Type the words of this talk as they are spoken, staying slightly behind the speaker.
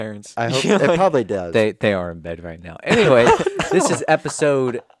parents. I hope it probably does. They are in bed right now. Anyway, this is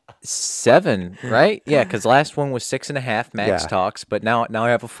episode 7, right? Yeah, because last one was 6.5. Max Yeah. talks, but now I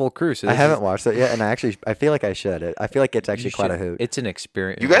have a full crew. So I this haven't is, watched it yet, and I feel like I should. I feel like it's you actually quite a should- hoot. It's an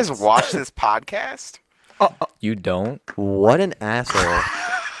experience. You guys watch this podcast? You don't? What an asshole,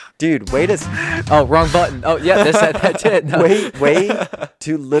 dude! Wait Oh, wrong button. Oh, yeah, that's it. No. wait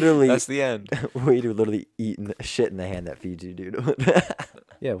to literally That's the end. wait to literally eat shit in the hand that feeds you, dude.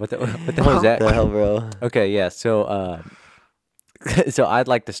 Yeah, what the hell is that? the hell, bro? Okay, yeah. So, so I'd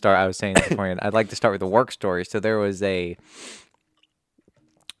like to start. I was saying this beforehand. I'd like to start with a work story. So there was a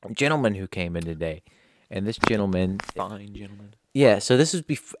gentleman who came in today, and this gentleman, Fine, gentlemen. yeah. So this was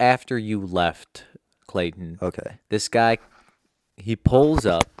after you left, Clayton. Okay. This guy, he pulls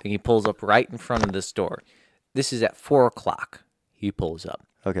up, and he pulls up right in front of the store. This is at 4:00. He pulls up.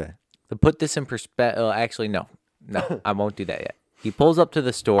 Okay. To put this in perspective, actually, no, I won't do that yet. He pulls up to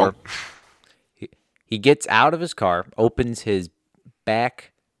the store. He gets out of his car, opens his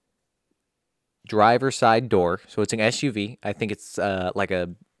back driver's side door. So it's an SUV. I think it's like a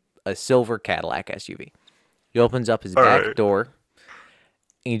silver Cadillac SUV. He opens up his back door,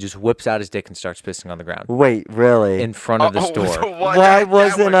 and he just whips out his dick and starts pissing on the ground Wait, really? in front of the store. Why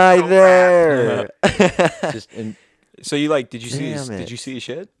wasn't I there? Just in, So you did you see his, Damn it. did you see his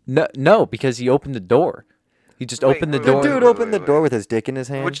shit? no, because he opened the door. He just opened the wait, The door. dude opened the door with his dick in his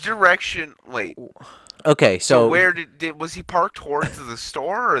hand. Which direction? Wait. Okay, So so where was he parked towards the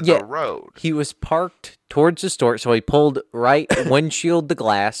store or Yeah. the road? he was parked towards the store, so he pulled right windshield the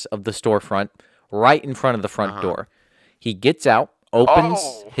glass of the storefront, right in front of the front door. He gets out, opens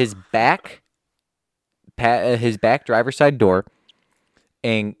Oh. his back driver's side door,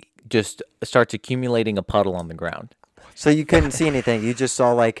 and just starts accumulating a puddle on the ground. So you couldn't see anything. You just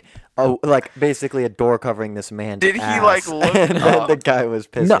saw like basically a door covering this man's Did he, ass. like, look and then up? the guy was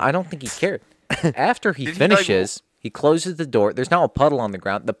pissing. No, I don't think he cared. After he Did he, like, finishes, he closes the door. There's now a puddle on the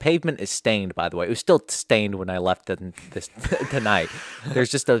ground. The pavement is stained, by the way. It was still stained when I left this tonight. There's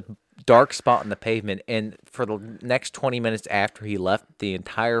just a dark spot in the pavement, and for the next 20 minutes after he left, the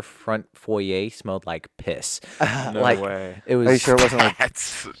entire front foyer smelled like piss. No like way. it was. Are you sure it wasn't like?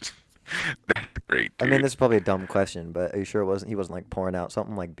 That's great. I Dude. mean, this is probably a dumb question, but are you sure it wasn't? He wasn't like pouring out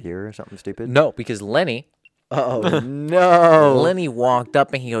something like beer or something stupid. No, because Lenny Oh no! Lenny walked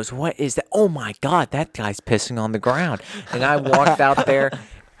up and he goes, "What is that? Oh my God, that guy's pissing on the ground." And I walked out there.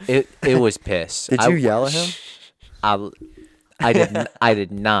 It was piss. Did you yell at him? I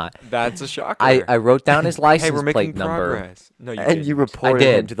did not. That's a shocker. I wrote down his license hey, we're making plate number. progress. No, you And didn't. you reported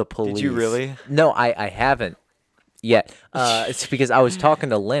did. him to the police. Did you really? No, I haven't yet. It's because I was talking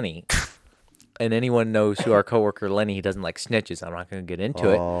to Lenny, and anyone knows who our coworker Lenny, he doesn't like snitches. I'm not going to get into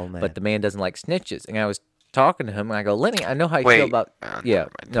Oh, it, man. but the man doesn't like snitches. And I was talking to him, and I go, Lenny, I know how you Wait. feel about. Yeah.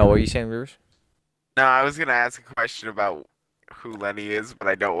 Never mind. No, what are you saying, Rivers? No, I was gonna ask a question about who Lenny is, but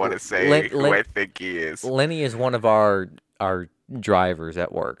I don't want to say who Len- I think he is. Lenny is one of our drivers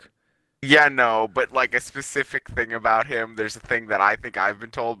at work. Yeah, no, but like a specific thing about him. There's a thing that I think I've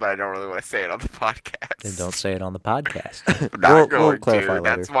been told, but I don't really want to say it on the podcast. Then don't say it on the podcast. I'm not We'll going clarify to.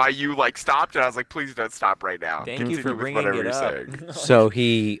 later. That's why you stopped, and I was like, please don't stop right now. Thank you Continue for with bringing whatever it you're up. saying. So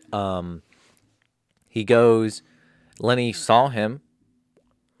he goes. Lenny saw him,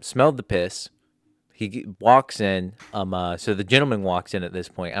 smelled the piss. He walks in. So the gentleman walks in at this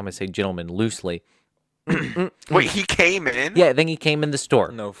point. I'm gonna say gentleman loosely. Wait, he came in? Yeah, then he came in the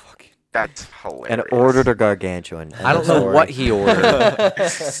store. No fucking. That's hilarious. And ordered a gargantuan. I don't know what he ordered.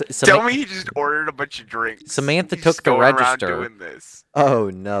 Tell me he just ordered a bunch of drinks. Samantha He's took just the going around register. doing this. Oh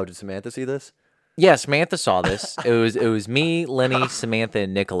no! Did Samantha see this? Yeah, Samantha saw this. It was me, Lenny, Samantha,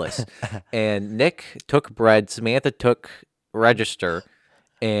 and Nicholas. And Nick took bread. Samantha took register,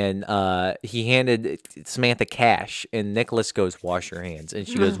 and he handed Samantha cash. And Nicholas goes, "Wash your hands." And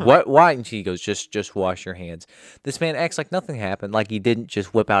she goes, "What? Why?" And she goes, "Just wash your hands." This man acts like nothing happened, like he didn't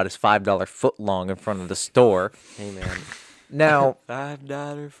just whip out his $5 footlong in front of the store. Hey man, Now,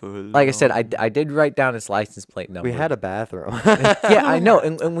 $5 for like I said, I did write down his license plate number. we had a bathroom. yeah, I know,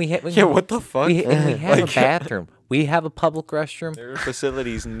 and we had Yeah, what the fuck? we have a Like- bathroom. We have a public restroom. There are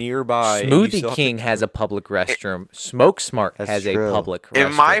facilities nearby. and you still Smoothie have King to- has a public restroom. Smoke Smart That's has true. a public restroom.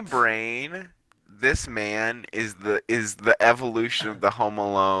 In my brain, this man is the evolution of the Home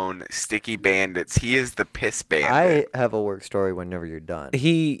Alone Sticky Bandits. He is the piss bandit. I have a work story whenever you're done. So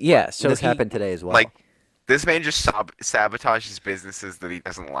this he- happened today as well. Like, this man just sabotages businesses that he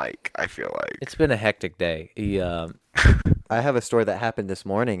doesn't like, I feel like. It's been a hectic day. I have a story that happened this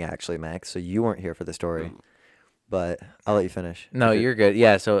morning, actually, Max. So you weren't here for the story, but I'll let you finish. No, If it- you're good.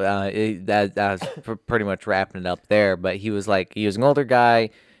 Yeah, so that was pretty much wrapping it up there. But he was an older guy.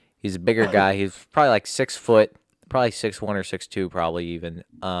 He's a bigger guy. He's probably like 6 foot, probably 6'1" or 6'2", probably even.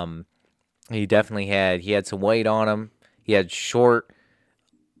 He definitely had some weight on him. He had short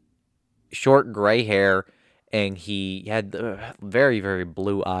gray hair, and he had very, very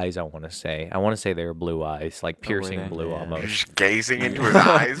blue eyes, I want to say. I want to say they were blue eyes, like piercing blue Yeah. almost. Just gazing into his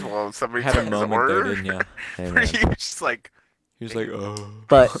eyes while somebody Had a took his moment there, order. didn't you? Hey, Were man. you just like, He was like, oh.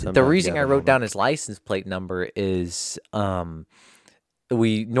 But the Sometimes reason you I have a wrote down moment. his license plate number is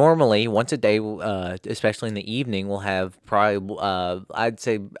we normally, once a day, especially in the evening, we'll have probably, I'd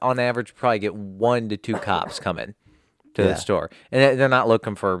say on average, probably get 1 to 2 cops coming to the Yeah. store. And they're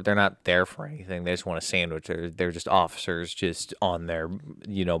not there for anything. They just want a sandwich. They're just officers just on their,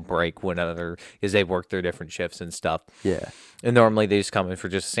 break whenever, because they've worked their different shifts and stuff. Yeah. And normally they just come in for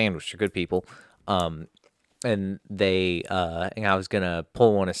just a sandwich. They're good people. And they, and I was gonna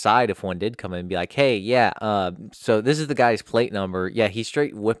pull one aside if one did come in and be like, "Hey, yeah, so this is the guy's plate number. Yeah, he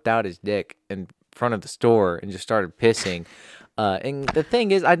straight whipped out his dick in front of the store and just started pissing." And the thing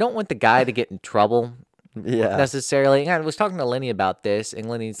is, I don't want the guy to get in trouble Yeah. necessarily. And I was talking to Lenny about this, and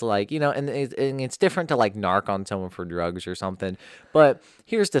Lenny's like, and it's different to like narc on someone for drugs or something. But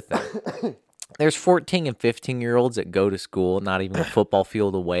here's the thing. There's 14 and 15-year-olds that go to school, not even a football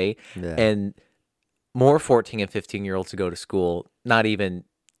field away, Yeah. and more 14 and 15-year-olds to go to school, not even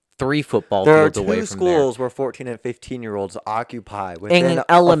 3 football There are fields away two from there. schools where 14 and 15-year-olds occupy In within an a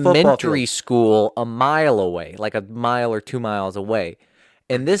football elementary field. school a mile away, like a mile or 2 miles away.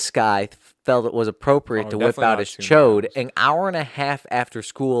 And this guy felt it was appropriate Oh, to whip definitely out not his 2 chode miles. an hour and a half after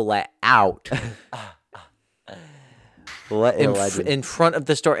school let out What a legend. in front of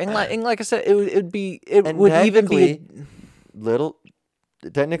the store. And like I said, it would even be little.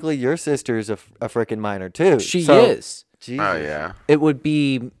 Technically, your sister's a freaking minor too. she So- is. Jesus. oh yeah. It would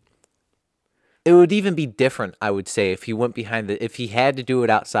even be different, I would say, if he went if he had to do it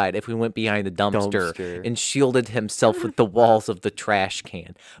outside, if we went behind the dumpster Dumpster. and shielded himself with the walls of the trash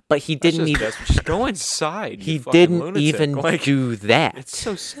can. But he That's didn't even just go inside. he you fucking didn't lunatic. even Like, do that. It's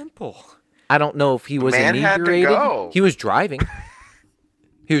so simple. I don't know if he was man had to inebriated. go. He was driving.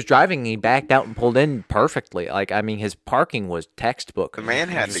 He was driving and he backed out and pulled in perfectly. Like, I mean, his parking was textbook. The man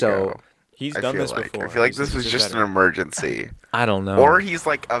had to So, go. He's I done feel this like. before. I feel like He's this a was good just an veteran. emergency. I don't know. Or he's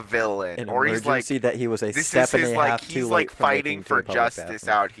like a villain. An Or he's like emergency that he was a this step is and his a like half he's too like late from fighting making to for a public justice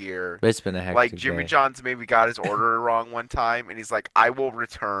bathroom. out here. It's been a hectic Like Jimmy day. John's maybe got his order wrong one time and he's like, I will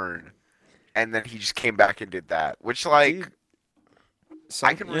return. And then he just came back and did that. Which like Dude,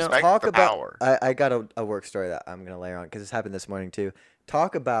 I can you know, respect Talk the about. power. I got a work story that I'm gonna layer on because this happened this morning too.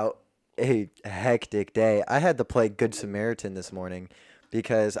 Talk about a hectic day. I had to play Good Samaritan this morning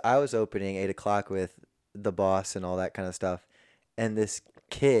because I was opening 8 o'clock with the boss and all that kind of stuff, and this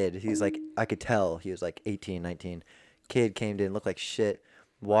kid, he's like, I could tell he was like 18, 19. Kid came in, looked like shit.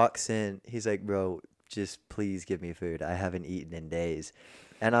 Walks in, he's like, bro, just please give me food. I haven't eaten in days.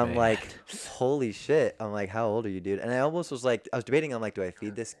 And I'm Man. like, holy shit. I'm like, how old are you, dude? And I almost was like, I was debating, I'm like, do I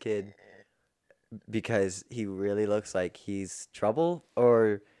feed this kid because he really looks like he's trouble,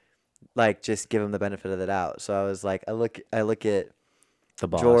 or like just give him the benefit of the doubt? So I was like, I look at the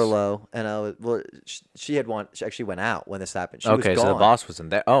boss. Jorlo, and I was, well, she actually went out when this happened. She was Okay, so the gone. boss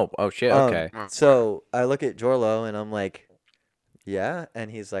wasn't there. Oh shit. Okay. So I look at Jorlo and I'm like, yeah, and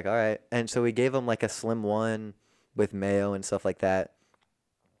he's like, all right. And so we gave him like a slim one with mayo and stuff like that.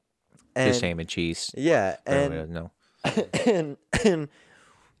 And Just ham and cheese. yeah, No. and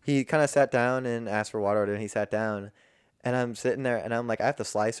he kind of sat down and asked for water, and he sat down, and I'm sitting there, and I'm like, I have to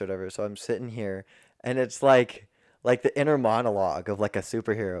slice or whatever, so I'm sitting here, and it's like the inner monologue of like a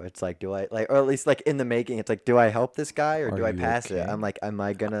superhero. It's like, do I like, or at least like in the making, it's like, do I help this guy or Are do I you pass it? okay? I'm like, am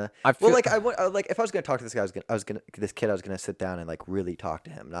I gonna? I feel Well, like like if I was gonna talk to this guy, this kid, I was gonna sit down and like really talk to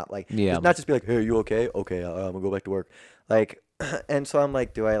him, not like, Yeah. not just be like, hey, are you okay? Okay, I'm gonna go back to work, like, and so I'm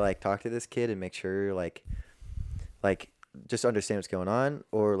like, do I like talk to this kid and make sure like just understand what's going on,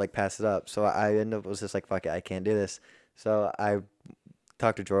 or like pass it up? So I end up was just like, fuck it, I can't do this. So I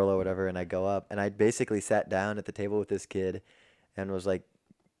talked to Jorlo or whatever, and I go up and I basically sat down at the table with this kid and was like,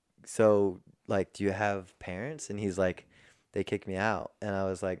 so like, do you have parents? And he's like, they kicked me out. And I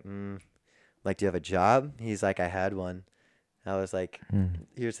was like, like, do you have a job? He's like, I had one. I was like,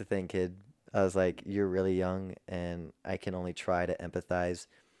 here's the thing, kid. I was like, you're really young and I can only try to empathize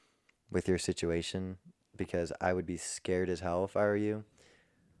with your situation because I would be scared as hell if I were you.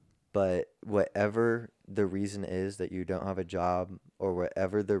 But whatever the reason is that you don't have a job, or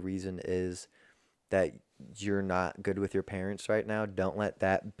whatever the reason is that you're not good with your parents right now, don't let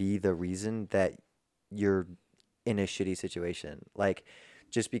that be the reason that you're in a shitty situation. Like,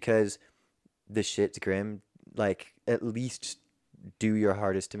 just because the shit's grim, like, at least do your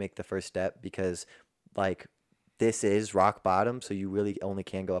hardest to make the first step, because like this is rock bottom, so you really only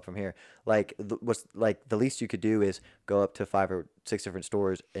can go up from here. Like what's like the least you could do is go up to 5 or 6 different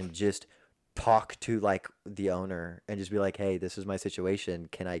stores and just talk to like the owner and just be like, hey, this is my situation,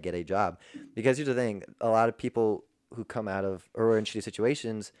 can I get a job? Because here's the thing, a lot of people who come out of or are in shitty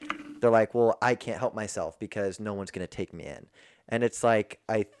situations, they're like, well, I can't help myself because no one's going to take me in. And it's like,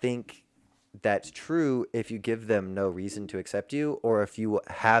 I think that's true if you give them no reason to accept you, or if you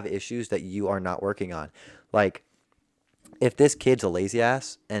have issues that you are not working on. Like, if this kid's a lazy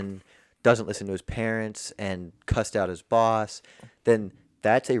ass and doesn't listen to his parents and cussed out his boss, then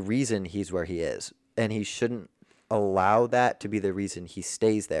that's a reason he's where he is. And he shouldn't allow that to be the reason he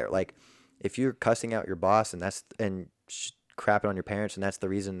stays there. Like, if you're cussing out your boss and crapping on your parents and that's the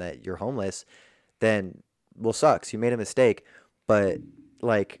reason that you're homeless, then, well, sucks. You made a mistake. But,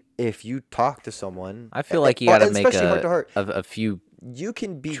 like, if you talk to someone, I feel like you got to make especially heart to heart, a few you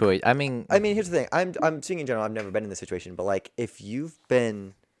can be choice. I mean, here's the thing. I'm speaking in general. I've never been in this situation, but like, if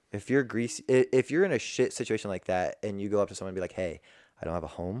you're greasy, if you're in a shit situation like that, and you go up to someone and be like, "Hey, I don't have a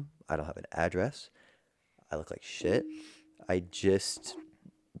home. I don't have an address. I look like shit. I just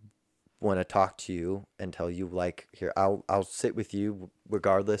want to talk to you and tell you, like, here, I'll sit with you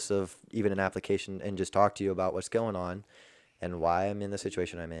regardless of even an application and just talk to you about what's going on and why I'm in the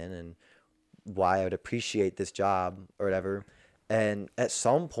situation I'm in and why I would appreciate this job or whatever." And at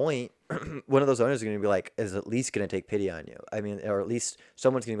some point, one of those owners is going to be like, is at least going to take pity on you. I mean, or at least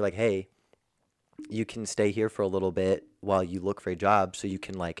someone's going to be like, hey, you can stay here for a little bit while you look for a job, so you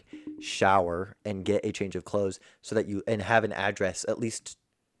can like shower and get a change of clothes, so that and have an address at least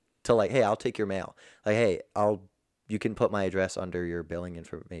to like, hey, I'll take your mail. Like, hey, you can put my address under your billing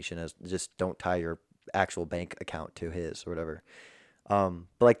information, as just don't tie your actual bank account to his or whatever. But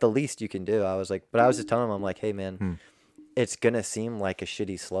like the least you can do, I was just telling him, I'm like, hey man, it's gonna seem like a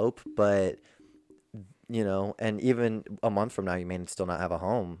shitty slope, but you know, and even a month from now, you may still not have a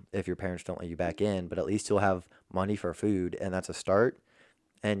home if your parents don't let you back in, but at least you'll have money for food, and that's a start,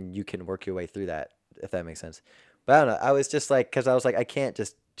 and you can work your way through that, if that makes sense. But I don't know, I was just like, because I was like, I can't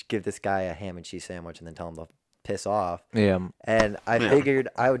just give this guy a ham and cheese sandwich and then tell him to piss off. yeah. And I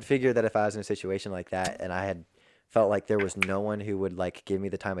would figure that if I was in a situation like that and I had felt like there was no one who would like give me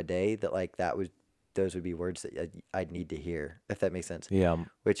the time of day, that like those would be words that I'd need to hear, if that makes sense. Yeah.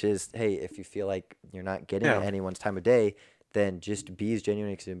 Which is, hey, if you feel like you're not getting anyone's time of day, then just be as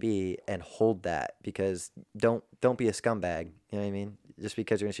genuine as you can be and hold that, because don't be a scumbag. You know what I mean? Just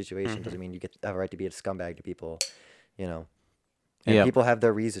because you're in a situation doesn't mean you have a right to be a scumbag to people, you know. And people have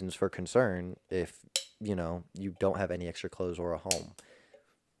their reasons for concern if, you know, you don't have any extra clothes or a home.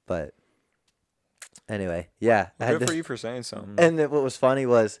 But anyway, yeah. Good for you for saying something. And then what was funny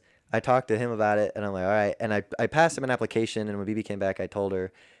was I talked to him about it, and I'm like, all right. And I passed him an application, and when BB came back, I told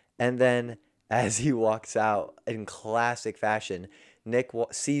her. And then as he walks out in classic fashion, Nick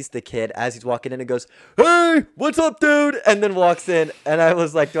sees the kid as he's walking in and goes, "Hey, what's up, dude?" And then walks in. And I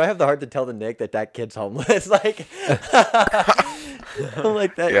was like, do I have the heart to tell the Nick that kid's homeless? Like, I'm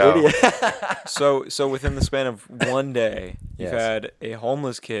like, that idiot. So within the span of one day, you've Yes. had a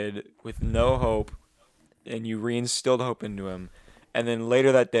homeless kid with no hope, and you reinstilled hope into him. And then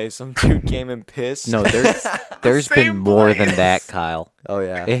later that day, some dude came and pissed. No, there's been Same more than place. that, Kyle. Oh,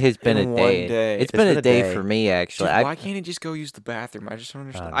 yeah. It has been In a one day. day. It's been been a a day day. for me, actually. Dude, I why can't he just go use the bathroom? I just don't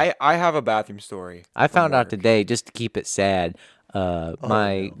understand. don't I have a bathroom story. I from found out work. today, just to keep it sad.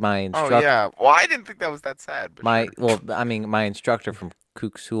 My Oh instructor, yeah. Well, I didn't think that was that sad. But sure. my instructor from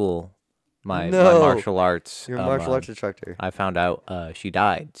Kook School, my No. martial arts. You're a martial arts instructor. I found out she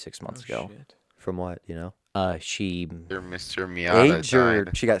died 6 months Oh, ago. shit. From what, you know? She Your Mr. Miata Age, or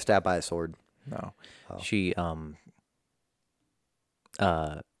died. she got stabbed by a sword? no, Oh. she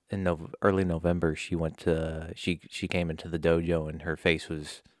in early November she came into the dojo and her face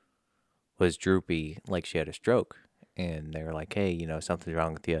was droopy, like she had a stroke, and they were like, hey, you know, something's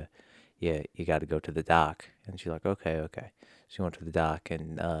wrong with you. Yeah, you got to go to the doc. And she's like, okay. She went to the doc,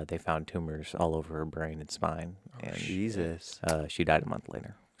 and they found tumors all over her brain and spine, and Jesus. she died a month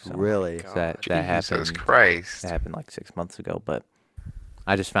later. So, Really? so that Jesus happened. Christ. That happened like 6 months ago, but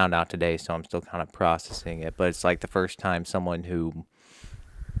I just found out today, so I'm still kind of processing it. But it's like the first time someone who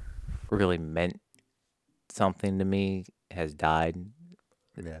really meant something to me has died.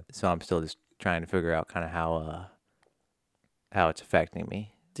 Yeah. So I'm still just trying to figure out kind of how it's affecting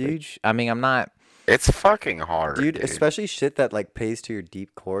me. Dude. Which, I mean, I'm not. It's fucking hard, Dude, especially shit that like pays to your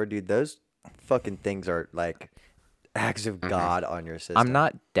deep core, dude. Those fucking things are like acts of God on your system. I'm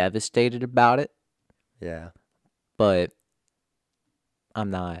not devastated about it, Yeah. but I'm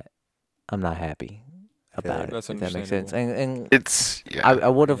not happy. about Yeah. it. That's If that makes sense. understandable. And It's I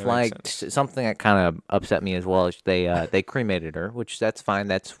would have Yeah, that makes liked sense. something that kind of upset me as well. Is they cremated her, which that's fine.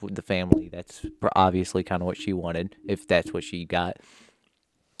 That's the family. That's obviously kind of what she wanted. If that's what she got,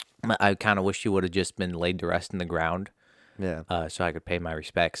 I kind of wish she would have just been laid to rest in the ground, Yeah. so I could pay my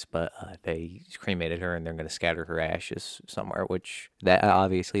respects. But they cremated her, and they're going to scatter her ashes somewhere. Which that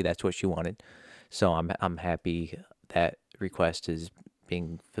obviously that's what she wanted. So I'm happy that request is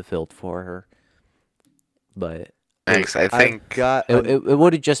being fulfilled for her. But thanks. I I've think got it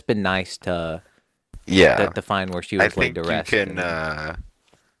would have just been nice to yeah. to find where she I was laid think to you rest. can and-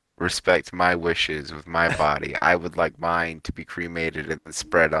 respect my wishes with my body. I would like mine to be cremated and then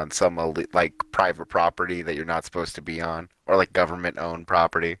spread on some like private property that you're not supposed to be on, or like government-owned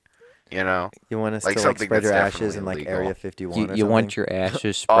property. You know, you want us like to like something spread your that's ashes definitely in like illegal. Area 51 you or you something? want your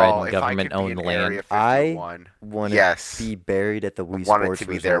ashes spread oh, in if I could be government-owned in land. Area I 51, want to yes, be buried at the I Wii want it Sports to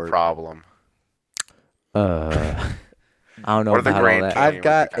be Resort. their problem. I don't know Or the about all Grand that. Canyon. I've would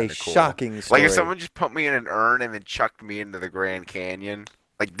got be a kinda cool. shocking story. Like if someone just put me in an urn and then chucked me into the Grand Canyon,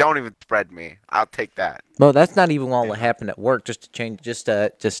 like don't even spread me. I'll take that. Well, that's not even all that happened at work. Just to change, just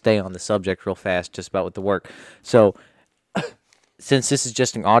stay on the subject real fast, just about with the work. So, since this is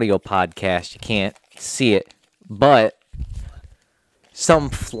just an audio podcast, you can't see it, but some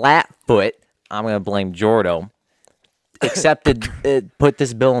flatfoot, I'm gonna blame Jordo, accepted put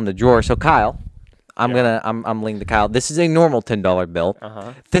this bill in the drawer. So Kyle, I'm linking to Kyle. This is a normal $10 bill.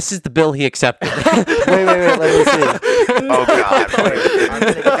 This is the bill he accepted. wait, let me see. Oh God!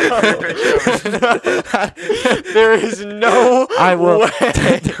 There is no I will way.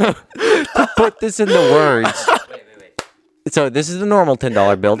 to put this into words. So this is the normal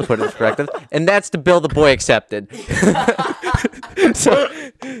 $10 bill to put it in perspective, and that's the bill the boy accepted. so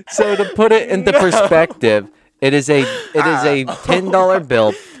to put it into perspective, it is a $10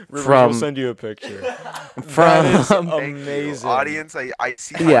 bill We'll from send you a picture. from Amazing. Audience, I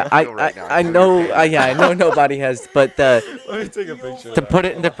see. How yeah you feel right now. I know I know nobody has, but Let me take a picture. to put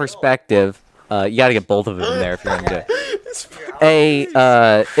it into perspective, you got to get both of them in there if you're gonna do it.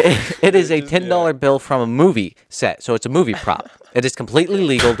 It is a $10 bill from a movie set, so it's a movie prop. It is completely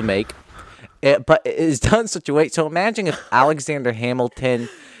legal to make, but it is done in such a way. So imagine if Alexander Hamilton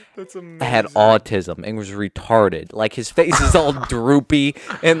That's amazing. had autism and was retarded. Like his face is all droopy,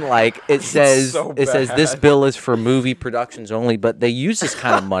 and like it says so this bad. bill is for movie productions only. But they use this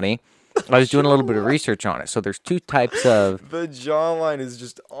kind of money. I was doing a little bit of research on it. So there's two types of The jawline is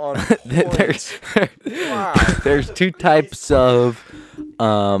just on there's point. there's two types of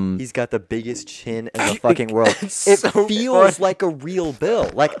He's got the biggest chin in the fucking world. It's It so feels funny. like a real bill.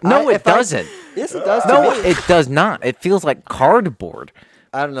 Like no, it if I- doesn't. Yes, it does. To No, me. it does not. It feels like cardboard.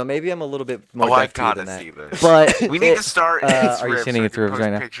 I don't know. Maybe I'm a little bit more Oh, I deaf to you than gotta that. see this. But we need to start. are you Instagram sending so it through we can right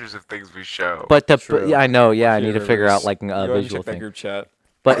post now? pictures of things we show. But True. yeah, I know. Yeah, I need to Here, figure out Rivers. like Go a ahead and visual check that thing. group chat.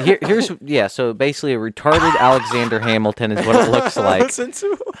 But here's yeah. So basically, a retarded Alexander Hamilton is what it looks like, Listen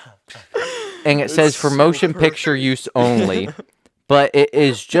to and it says for so motion picture use only. But it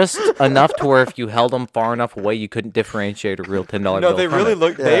is just enough to where if you held them far enough away, you couldn't differentiate a real $10 bill. No, they from really it.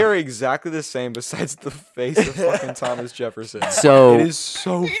 look. They Yeah. are exactly the same, besides the face of fucking Thomas Jefferson. So it is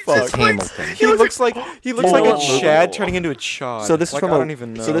so it's fucked. Hamilton. He looks like a Oh. Chad turning into a Chad. So this is like, from I a. don't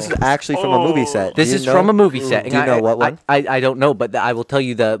even know. So this is actually from a movie set. This Do you is know- from a movie set. Do you know what one? I don't know, but I will tell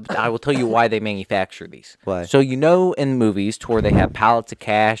you I will tell you why they manufacture these. Why? So you know, in movies, to where they have pallets of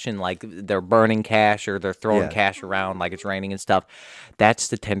cash and like they're burning cash or they're throwing Yeah. cash around like it's raining and stuff. That's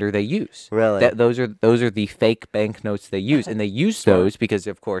the tender they use. Really? Those are the fake banknotes they use, and they use those because,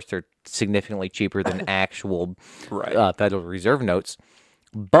 of course, they're significantly cheaper than actual Right. Federal Reserve notes.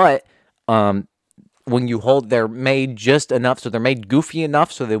 But when you hold, they're made just enough, so they're made goofy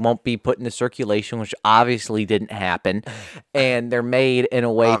enough so they won't be put into circulation, which obviously didn't happen. And they're made in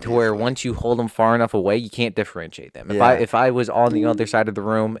a way to where Obviously. once you hold them far enough away, you can't differentiate them. Yeah. If I was on the other side of the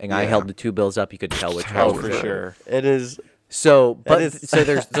room and I Yeah. held the two bills up, you could tell which tell one Oh, was for it. sure. It is. So, but is- so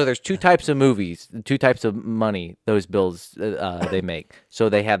there's two types of movies, two types of money those bills they make. So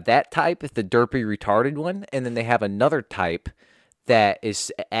they have that type, the derpy retarded one, and then they have another type that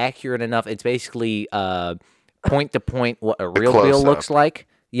is accurate enough. It's basically point to point what a real bill close-up. looks like.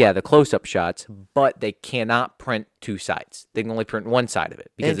 Yeah, the close-up shots, but they cannot print two sides. They can only print one side of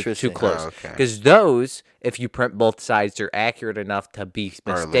it because it's too Interesting. close. Oh, okay. Because those, if you print both sides, they're accurate enough to be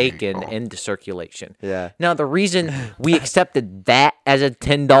Are mistaken legal. into circulation. Yeah. Now, the reason we accepted that as a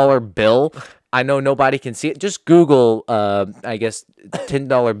 $10 bill, I know nobody can see it. Just Google, I guess,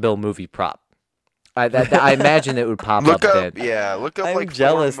 $10 bill movie prop. I imagine it would pop Look up up, then. yeah. Look up I'm like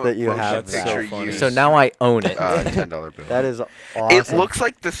jealous foreign that you motion have that. picture So funny. use. So now I own it. $10 bill. That is awesome. It looks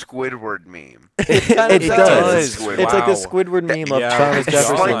like the Squidward meme. It kinda It does. does. It's like the Wow. Squidward meme of Yeah, Thomas the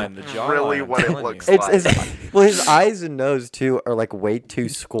Jefferson. jawline, the jawline, Really I'm what it telling looks you. It's like. his eyes and nose too are like way too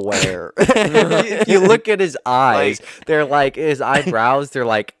square. If you look at his eyes, they're like his eyebrows. They're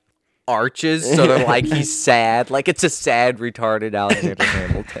like arches, so they're like he's sad. Like it's a sad, retarded Alexander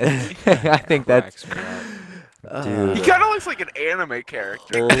Hamilton. I think that's Cracks me up. Dude, He kind of looks like an anime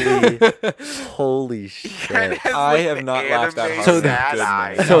character. holy Kinda shit. has, I like, have the not laughed that anime hard. So in sad goodness.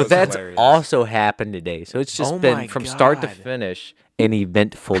 eyes. That so was that's hilarious. also happened today. So it's just Oh been my from start to God. finish an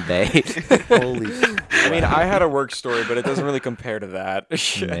eventful day. Holy I mean, I had a work story, but it doesn't really compare to that.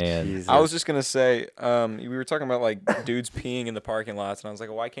 Man. Jesus. I was just gonna say, we were talking about like dudes peeing in the parking lots, and I was like,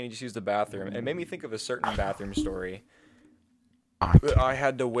 well, why can't you just use the bathroom? It made me think of a certain bathroom story that I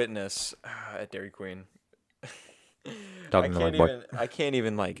had to witness at Dairy Queen. Talking to my boy. I can't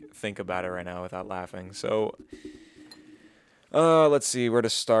even like think about it right now without laughing. So, let's see where to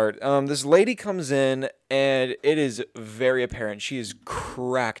start. This lady comes in, and it is very apparent she is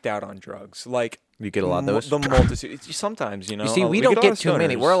cracked out on drugs. Like You get a lot of those. The multitude. Sometimes, you know. You see, we we don't get a lot get of too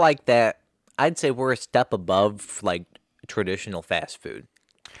many. stoners. We're like that. I'd say we're a step above like traditional fast food.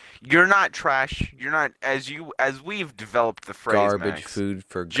 You're not trash. You're not as we've developed the phrase. Garbage Max, food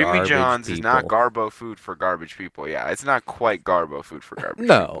for Jimmy garbage John's is not people. garbo food for garbage people. Yeah, it's not quite garbo food for garbage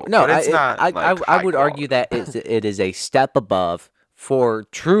No, people. no. but it's not. I like, I high would argue quality. that it is a step above. For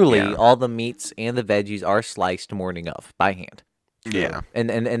truly, Yeah. all the meats and the veggies are sliced morning of by hand. Yeah. And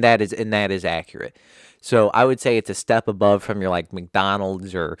that is accurate. So I would say it's a step above from your like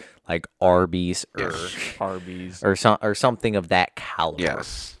McDonald's or like Arby's or Arby's. or something of that caliber.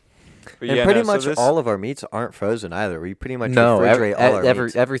 Yes. But And yeah, pretty no, so much this- all of our meats aren't frozen either. We pretty much No, refrigerate all our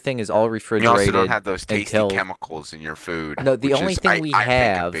meats. everything is all You refrigerated. also don't have those tasty until chemicals in your food. No, the which only is, thing we I think,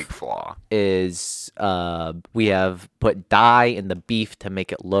 have a big flaw. is we have put dye in the beef to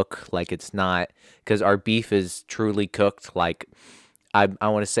make it look like it's not, because our beef is truly cooked like I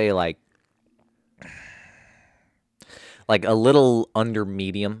want to say like a little under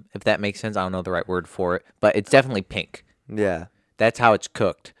medium, if that makes sense. I don't know the right word for it, but it's definitely pink. Yeah. That's how it's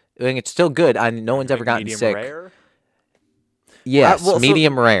cooked. I mean, it's still good. No one's ever like gotten medium sick. rare? Yes, well, so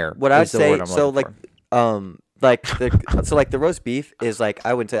medium rare. What I'd is the word say, I'm so looking like, for. like the roast beef is like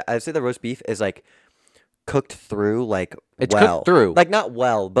I'd say the roast beef is like cooked through like It's well. cooked through. Like not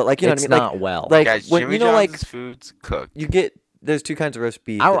well, but like you know It's what I mean. not well. Like Guys, when Jimmy you know John's like food's cooked. you get there's two kinds of roast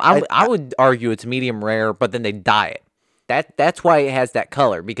beef. I would argue it's medium rare, but then they dye it. That's why it has that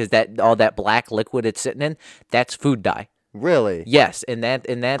color, because that all that black liquid it's sitting in, that's food dye. really. Yes, and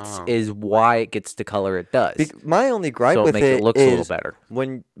that's Oh. is why it gets the color it does. My only gripe So it with makes it look a little is better.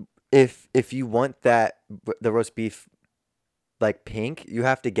 when if you want that the roast beef like pink, you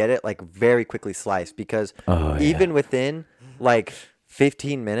have to get it like very quickly sliced because Oh, yeah. even within like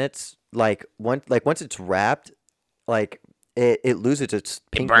 15 minutes, like once it's wrapped, like it loses its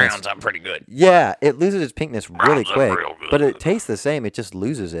pinkness. up pretty good. Yeah, it loses its pinkness really Browns up quick, real good. but it tastes the same. It just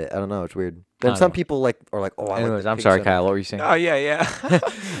loses it. I don't know. It's weird. Then I some know. people like are like, oh, I like Anyways, the I'm pink sorry, stuff. Kyle. What were you saying? Oh yeah, yeah.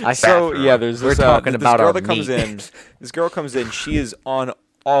 I So Bathroom. yeah, there's We're this, talking this about girl our that comes meat. in. This girl comes in. She is on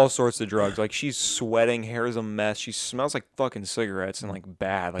all sorts of drugs. Like she's sweating, hair is a mess. She smells like fucking cigarettes and like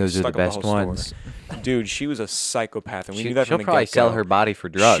bad. Like Those are stuck the up best whole store. ones. Dude, she was a psychopath, and we She, knew that she'll from the probably get-go. sell her body for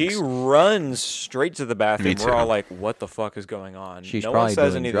drugs. She runs straight to the bathroom. Me We're all too. like, "What the fuck is going on?" She's no one probably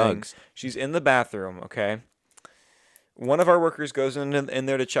says doing anything. drugs. She's in the bathroom. Okay. One of our workers goes in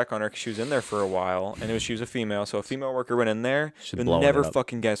there to check on her because she was in there for a while, and she was a female. So a female worker went in there. She's You'll blowing never it up.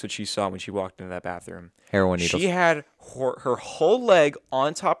 fucking guess what she saw when she walked into that bathroom. Heroin needles. She had her whole leg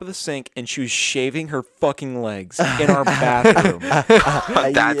on top of the sink, and she was shaving her fucking legs in our bathroom.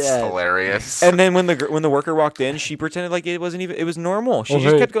 That's Yeah. hilarious. And then when the worker walked in, she pretended like it wasn't even. It was normal. She Oh,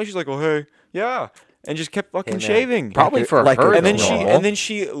 just hey. kept going. She's like, "Oh hey, yeah," and just kept fucking man. shaving. Probably for Like her. a And then it's she normal. and then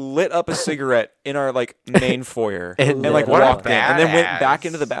she lit up a cigarette in our like main foyer And and like lit it walked in, up. and then went back Badass.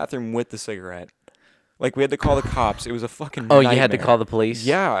 into the bathroom with the cigarette. Like we had to call the cops. It was a fucking. Oh, you had to nightmare. call the police.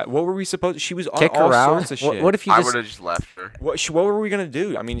 Yeah. What were we supposed? She was on Kick all her out. sorts of shit. What if you I just? would have just left her. What were we gonna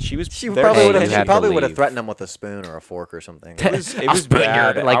do? I mean, she was. She there probably Hey, would you have. had She to probably would have leave. threatened him with a spoon or a fork or something. It was I'll spoon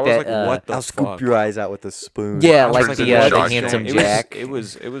bad. you. Like I was that, like, what the I'll fuck? scoop your eyes out with a spoon. Yeah, I was like Turns the into the Josh handsome Jones. Jack. It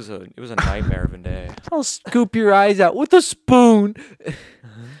was a nightmare of a day. I'll scoop your eyes out with a spoon.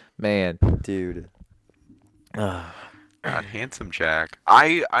 Man. dude. God, handsome Jack.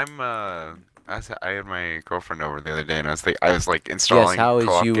 I'm I had my girlfriend over the other day, and I was like installing Yes, how is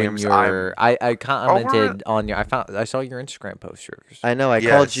co-op you and games. your? I we're- commented on your. I saw your Instagram post, Rivers. I know. I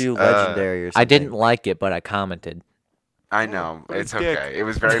called Yes, you legendary or something. I didn't like it, but I commented. I know what a it's dick. okay. It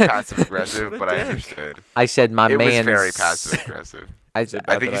was very passive aggressive, What a but I dick. understood. I said my It was man's. very passive aggressive. I, Is it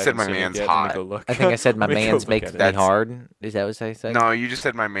I bad think that you said haven't my seen it man's yet? Let me hot. go look. I think I said my Let me go man's look makes at me it. That's- hard. Is that what I said? No, you just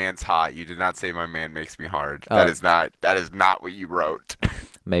said my man's hot. You did not say my man makes me hard. Oh. That is not what you wrote.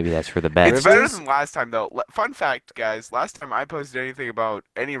 Maybe that's for the It's best. better than last time though. Fun fact, guys. Last time I posted anything about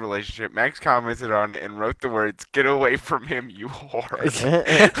any relationship, Max commented on it and wrote the words "Get away from him, you whore."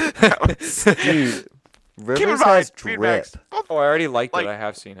 That was- Dude, Keep in Rivers mind, has me and drip. Max both- Oh, I already liked Like- it. I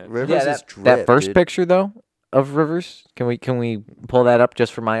have seen it. Rivers Yeah, is drip. that first dude. picture though of Rivers. Can we pull that up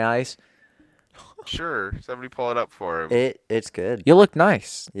just for my eyes? Sure, somebody pull it up for him. It's good. You look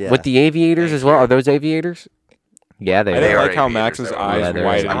nice. Yeah. With the aviators Thank as well. you. Are those aviators? Yeah, I they didn't are. like how aviators, Max's that eyes Yeah, they're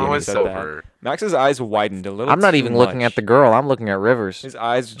widened aviators. when he was said that. silver. Max's eyes widened a little. I'm not too even looking at much. the girl. I'm looking at Rivers. His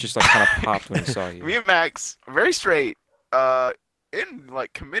eyes just like kind of popped when he saw you. Me and Max, very straight. In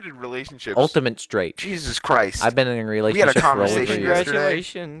like committed relationships. Ultimate straight. Jesus Christ. I've been in a relationship for over conversation 3 years. yesterday.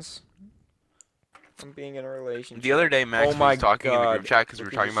 Congratulations on being in a relationship. The other day, Max Oh my was talking in the group God. chat because we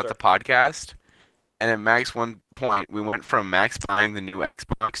were Look who talking just about the podcast. And at Max one point, we went from Max buying the new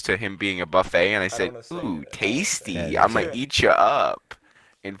Xbox to him being a buffet, and I said, wanna say "Ooh, that. tasty! Yeah, I'm gonna that's it. eat you up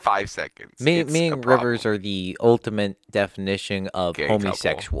in 5 seconds." Me It's and a Rivers problem. are the ultimate definition of Gay couple.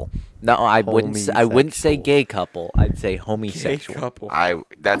 homosexual. No, I wouldn't. I wouldn't say Homosexual. gay couple. I'd say Gay homosexual. couple.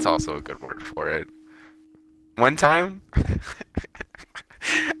 That's also a good word for it. One time,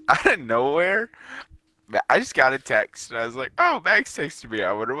 out of nowhere, I just got a text, and I was like, "Oh, Max texted me.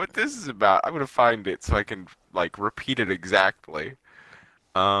 I wonder what this is about. I'm gonna find it so I can like repeat it exactly."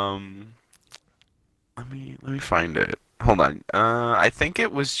 Let me find it. Hold on. I think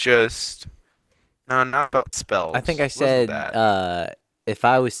it was just no, not about spells. I think I Wasn't said that. if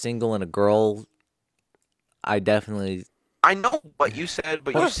I was single and a girl, I definitely. I know what you said,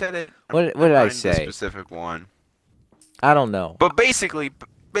 but you said it. What did I find the say? Specific one. I don't know. But basically,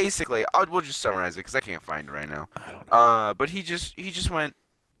 we'll just summarize it because I can't find it right now. I don't know. But he just went,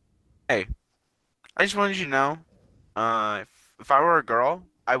 "Hey, I just wanted you to know, if I were a girl,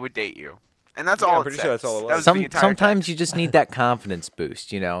 I would date you." And that's Yeah, all I'm it pretty said. sure that's all it That was. the entire Sometimes text. you just need that confidence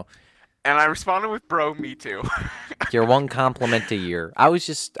boost. You know, And I responded with, "Bro, me too." your one compliment a year. I was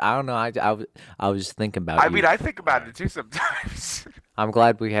just. I don't know. I was just thinking about I you. mean, I think about it too sometimes. I'm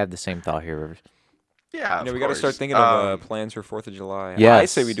glad we have the same thought here, Rivers. Yeah, You know, of we got to start course. thinking of plans for 4th of July. I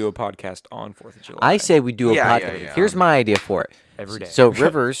Yes. say we do a podcast on 4th of July. I say we do a Yeah, podcast. yeah. Here's my idea for it. every day. So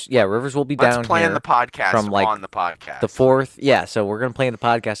Rivers, Rivers will be Let's down plan here the podcast from, like, on the podcast. the 4th. Yeah, so we're gonna plan the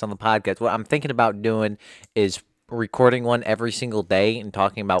podcast on the podcast. What I'm thinking about doing is recording one every single day and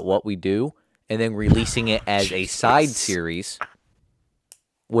talking about what we do, and then releasing it as a side Jesus. series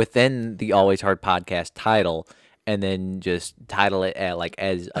within the Always Hard podcast title, and then just title it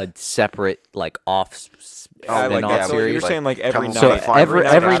as a separate off I like spin-off that. So series. you're saying every come night. So up with a every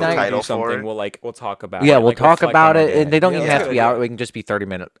special night- we'll title do for something. it. We'll talk about. Yeah, it. we'll Like, talk reflect about on our it, and day. they don't Yeah, even that's have to a be good out. idea. We can just be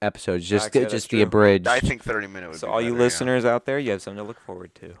 30-minute episodes, just Actually, that's just the true. abridged I think 30 minutes would So be all you better, yeah. listeners out there, you have something to look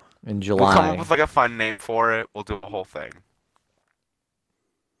forward to. in We'll come July. up with a fun name for it. We'll do a whole thing.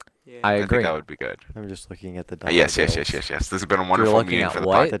 I I agree. think that would be good. I'm just looking at the dollar Yes. bills. This has been a wonderful looking meeting at for the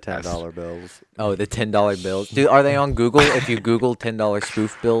what? The podcast. $10 bills. Oh, the $10 bills. Dude, are they on Google? If you Google $10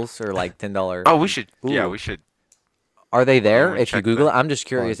 spoof bills or $10, Oh, we should. Yeah, Ooh. we should. are they there? gonna If you check Google that. it, I'm just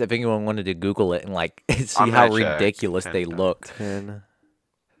curious if anyone wanted to Google it and see I'm how gonna check. ridiculous they $10. look. 10.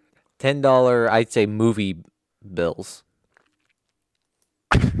 $10, I'd say movie bills.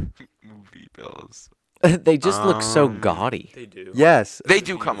 Movie bills. They just look so Um, gaudy. They do. Yes. They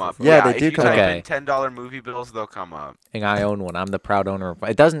do come up. Yeah, they if do you come type up. in $10 movie bills, they'll come up. And I own one. I'm the proud owner of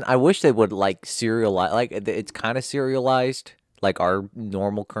it. Doesn't. I wish they would serialize. It's kind of serialized. Like our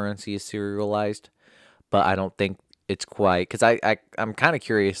normal currency is serialized, but I don't think it's quite. Because I'm kind of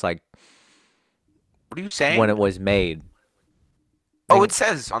curious, What are you saying? when it was made. Oh, it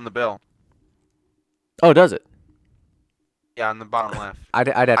says on the bill. Oh, does it? Yeah, on the bottom left. I'd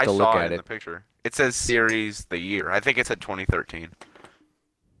have I to look saw at it in it. the picture. It says series the year. I think it said 2013.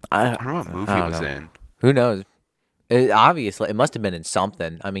 I I don't know what movie I it don't was know. in. Who knows? Obviously, it must have been in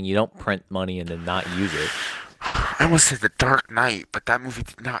something. I mean, you don't print money and then not use it. I almost said The Dark Knight, but that movie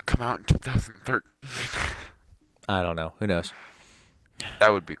did not come out in 2013. I don't know. Who knows?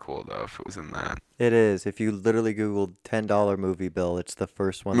 That would be cool though if it was in that. It is. If you literally Googled $10 movie bill, it's the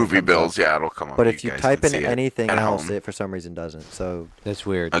first one. that Movie comes bills, up. yeah, it'll come up. But if you guys type can in see it anything at else, home. it for some reason doesn't. So That's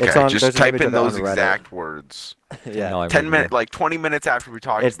weird. Okay, It's on- just there's an type image in of it on those Reddit. exact words. yeah, No, I 10 remember. minutes, like 20 minutes after we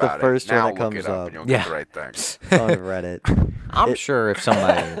talked It's the about first it. one Now that look comes it up up. and you'll Yeah. get the right thing. on Reddit. I'm It- sure if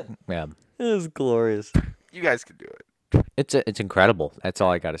somebody, yeah, It is glorious. You guys can do it. it's incredible. That's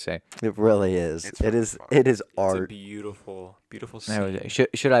all I gotta say. It really is. It's It really is. fun. It is It's a art. beautiful, beautiful Now, scene.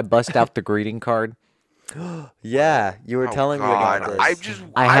 should I bust out the greeting card? Yeah, you were Oh, telling me God. about I this. just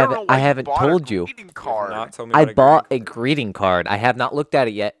I don't haven't- know I why you haven't bought a told you. greeting You have card. not told me I what bought a greeting card greeting card. I have not looked at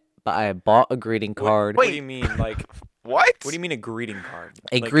it yet, but I bought a greeting is. card. What do you mean, like? What? What do you mean a greeting card?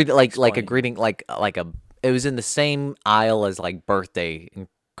 A greeting like a explain. greeting like a. It was in the same aisle as like birthday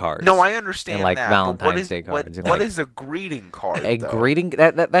cards. No, I understand like, that. but what Valentine's is, Day what- cards and, what like- is a greeting card? A though? greeting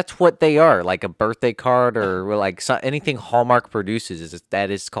that's what they are, like a birthday card or like anything Hallmark produces that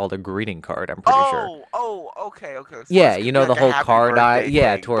is called a greeting card. I'm pretty sure. Oh, okay. So Yeah, it's you know like the a whole happy card birthday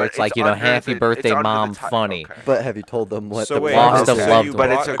yeah, thing, to where but it's like, you know, under happy the- birthday, it's under the mom, ti- funny. okay. But have you told them what So the wait, plot Lost is? of so loved you one. But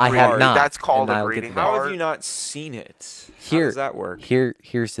bought it's a a I greeting. have card. not, That's called and a I'll get to greeting that. How card. have you not seen it? How Here- does that work?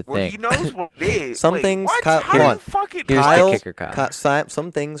 Here's the Well, thing. he knows what it is. Some Wait, things, what? Kyle- How hold do on. you fucking Here's the Kyle, kicker, Kyle.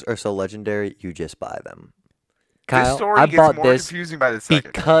 some things are so legendary, you just buy them. This Kyle, story I gets bought more this confusing by the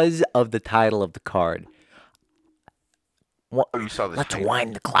second. because of the title of the card. Oh, you saw this. Let's painting.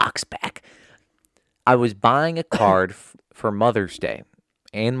 wind the clocks back. I was buying a card for Mother's Day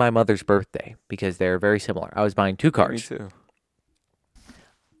and my mother's birthday because they're very similar. I was buying two Me cards. too.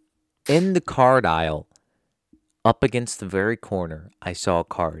 In the card aisle, up against the very corner, I saw a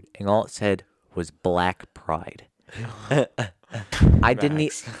card, and all it said was Black Pride. I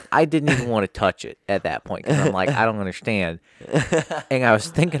didn't even want to touch it at that point because I'm like, I don't understand. And I was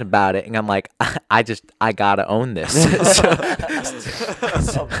thinking about it, and I'm like, I gotta own this.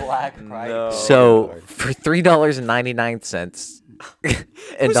 A black pride. No. So for $3.99,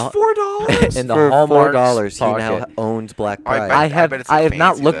 It was $4. in the For Hallmark $4, he now pocket, owns Black I Pride. bet- I have bet it's I a have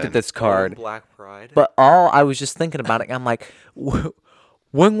not fancy looked then. at this card, Black Pride. but all I was just thinking about it. I'm like,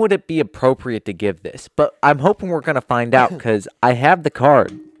 when would it be appropriate to give this? But I'm hoping we're gonna find out because I have the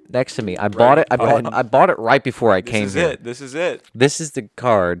card next to me. I bought it. I bought it right before I this came is here. it. This is it. This is the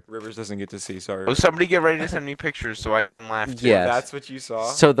card. Rivers doesn't get to see. Sorry. Oh, somebody get ready to send me pictures so I can laugh too. Yes. That's what you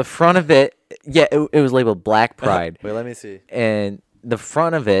saw. So the front of it, yeah, it was labeled Black Pride, Wait, let me see. and the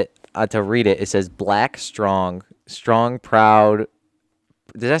front of it, to read it, it says Black Strong, Proud.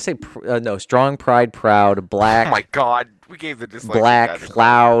 Did I say no? Strong, Pride, Proud, Black. Oh my God, we gave the dyslexic guy Black, the card.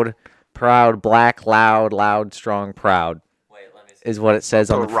 loud, proud, black, loud, strong, proud. Wait, let me see. Is what it says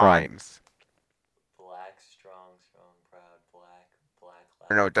So on it the front. rhymes. Black, strong, proud, black,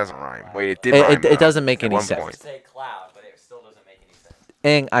 Or no, it doesn't rhyme. Wait, it did It, rhyme. it though, doesn't make at any one sense. point. Say cloud, but it still doesn't make any sense.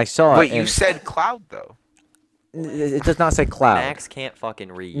 And I saw Wait, it. you and said cloud though. it does not say cloud. Max can't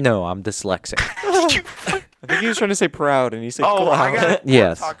fucking read. No, I'm dyslexic. I think he was trying to say proud, and he said Oh, I cloud. gotta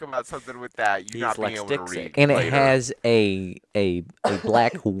Yes. talk about something with that. You He's not being able to dyslexic. read. And it later. has a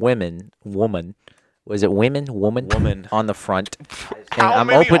black woman. Was it woman on the front? And How I'm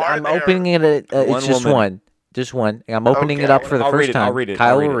many are I'm there? opening it. One It's just woman. one. Just one. And I'm opening it Okay. up for the I'll read first it, time. I'll read it,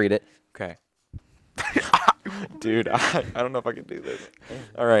 Kyle I'll will read read it. Okay. Dude, I don't know if I can do this.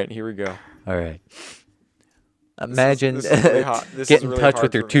 All right, here we go. All right. Imagine this is really hot. This is get in really touch hard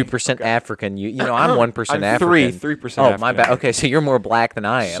with your for me. 2% Okay. African. You know I'm 1% I'm African. 3% Oh my African bad. Okay, so you're more black than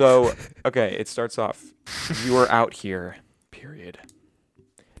I am. So, okay, it starts off. You are out here, period.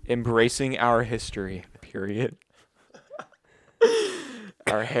 Embracing our history, period.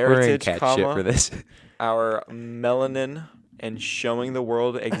 Our we're in heritage, cat shit comma, for this. our melanin, and showing the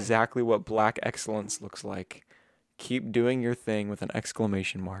world exactly what black excellence looks like. Keep doing your thing with an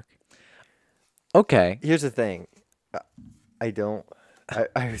exclamation mark. Okay. Here's the thing. I don't.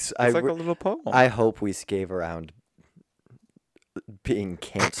 It's like a little poem. I hope we skate around being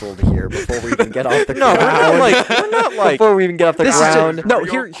canceled here before we even get off the no, ground. we're not like. Before we even get off the This is ground. just- no,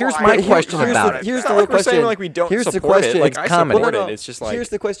 Real here's quiet. my Here- question here's about the, it. Here's It's the not real like we're saying, question. like, we don't here's the support it. question. Like, It's I comedy. support No, it. no, It's just like. here's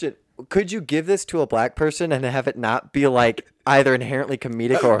the question. Could you give this to a black person and have it not be like either inherently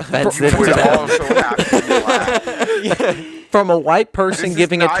comedic or offensive? would to them? also have to laugh. From a white person This is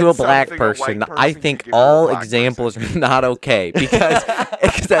giving it not to a black something a white person, person I can think give to a all black examples are not okay because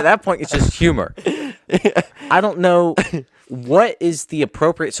at that point it's just humor. I don't know what is the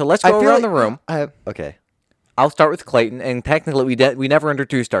appropriate. So let's I go feel around like- the room. Okay, I'll start with Clayton, and technically we never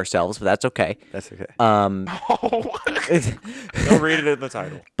introduced ourselves, but that's okay. that's okay. Oh, They'll read it in the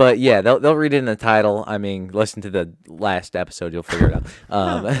title. But yeah, they'll read it in the title. I mean, listen to the last episode, you'll figure it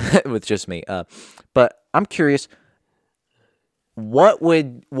out with just me. But I'm curious, what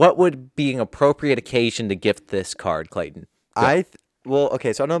would be an appropriate occasion to gift this card, Clayton? Well,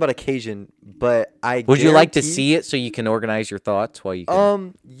 okay, so I don't know about occasion, but I Would you like to guarantee- see it so you can organize your thoughts while you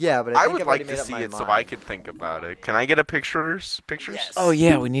can... Yeah, but I think would I've like already to made up see my it so I mind. could think about it. Can I get a pictures? Oh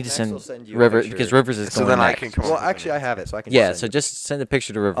yeah, we need to Max will send send you a River picture. because Rivers is So going then I next. can come Well, up with an actually, I have it, so I can. Yeah, just so send just send a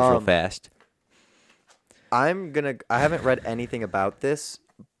picture to Rivers real fast. I haven't read anything about this,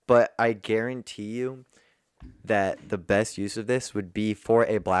 but I guarantee you that the best use of this would be for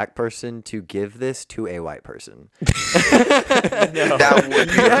a black person to give this to a white person. That would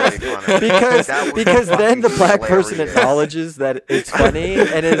be really funny. because That would be because then the fucking black person hilarious. acknowledges that it's funny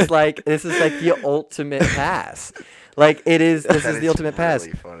and is like, this is like the ultimate pass. Like it is. This That is the ultimate pass.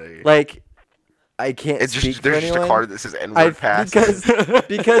 really funny. Like I can't It's speak just for there's just a anyone. card that says N-word pass.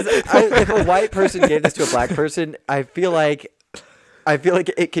 Because if a white person gave this to a black person, I feel like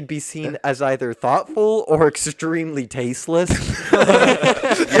it could be seen as either thoughtful or extremely tasteless.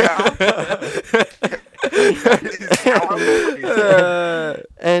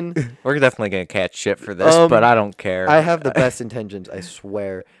 And We're definitely gonna catch shit for this, but I don't care. I have the best intentions, I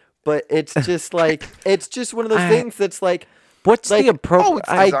swear. But it's just like it's just one of those things that's like What's like, the Oh, appropriate?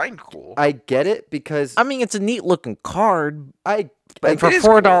 it's designed cool. I get it because I mean, it's a neat looking card, I and for it is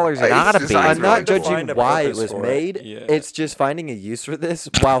 $4, cool. it It's ought to be. designed I'm really not cool. judging Find a why it purpose was for it. made. Yeah. It's just finding a use for this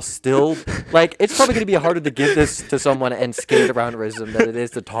while still like it's probably going to be harder to give this to someone and skate around racism than it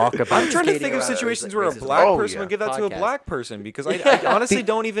is to talk about. I'm trying to skating think of around situations racism. where a black Oh, person yeah. would give that to a Podcast. black person because I honestly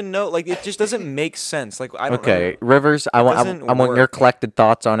don't even know. Like, it just doesn't make sense. Like, I don't Okay, know. Rivers, I want doesn't your work. collected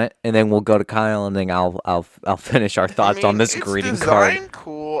thoughts on it, and then we'll go to Kyle, and then I'll finish our thoughts on this it's greeting card. designed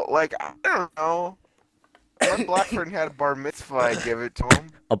cool. Like, I don't know. One black person had a bar mitzvah, I'd give it to him.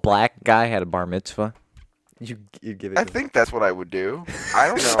 A black guy had a bar mitzvah. You give it. I to think that's what I would do. I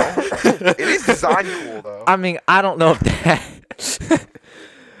don't know. It is designed cool, though. I mean, I don't know if that.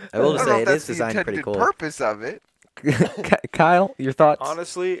 I will I just don't know say if it that's is the designed pretty intended cool. purpose of it. Kyle, your thoughts?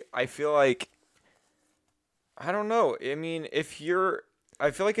 Honestly, I feel like I don't know. I mean, I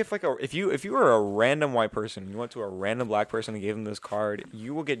feel like if you were a random white person, you went to a random black person and gave them this card,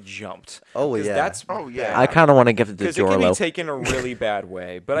 you will get jumped. Oh, 'Cause yeah. That's I bad. kind of want to give it to Because it can be Jorlo. taken a really bad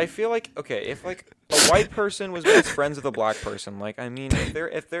way. But I feel like, okay, if like a white person was best friends with a black person, like, I mean,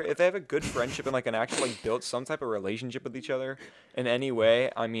 if they have a good friendship and like an actual like built some type of relationship with each other in any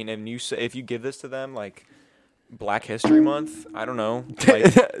way, I mean, if you give this to them like Black History Month, I don't know,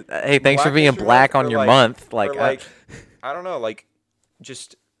 like, Hey, thanks for Black being History black Month, on or, your like- month. or, Like, I don't know, like,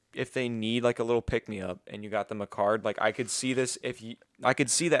 just if they need like a little pick me up and you got them a card, like I could see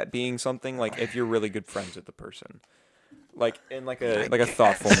that being something like if you're really good friends with the person, like in like a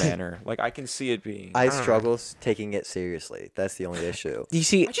thoughtful manner, like I can see it being. I struggle taking it seriously. That's the only issue. you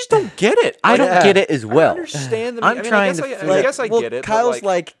see, I just don't get it. I Like, don't yeah. get it as well. I understand the. I'm I mean, trying I guess to I, figure- I guess I well, get it. Kyle's but,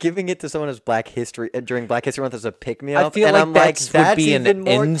 like giving it to someone as Black History during Black History Month as a pick me I up. feel and like I'm like, that's would be an even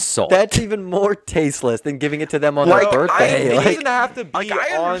more, insult. That's even more tasteless than giving it to them on Like, their I- birthday. it like, doesn't have to be Like,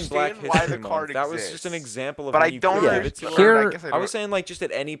 I on understand Black why History the card Month. That was just an exists, example of but when I you don't could give it understand. to Here- them. I guess I I was don't- saying like just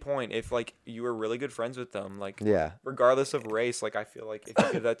at any point, if like you were really good friends with them, like yeah. regardless of race, like I feel like if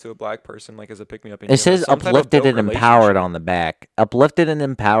you give that to a black person, like as a pick me up, It says uplifted and empowered on the back. Uplifted and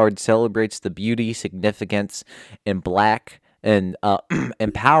empowered celebrates the beauty, significance, and black and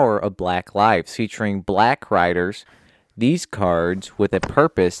and power of black lives, featuring black writers. These cards with a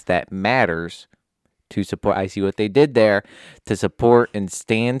purpose that matters to support. I see what they did there to support and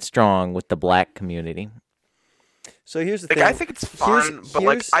stand strong with the black community. So here's the Like, thing. I think it's fun, but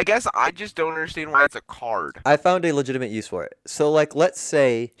like, I guess I just don't understand why it's a card. I found a legitimate use for it. So like, let's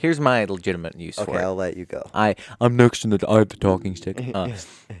say. Here's my legitimate use Okay, for it. I'll let you go. I'm next in the. I have the talking stick.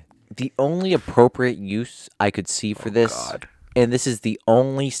 The only appropriate use I could see for this, God. and this is the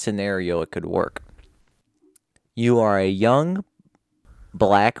only scenario it could work. You are a young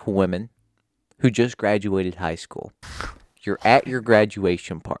black woman who just graduated high school. You're at your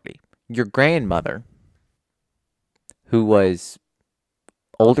graduation party. Your grandmother, who was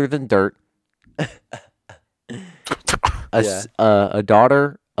older than dirt, a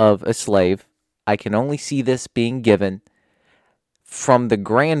daughter of a slave. I can only see this being given from the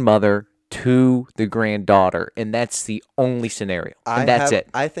grandmother to the granddaughter, and that's the only scenario. And that's it.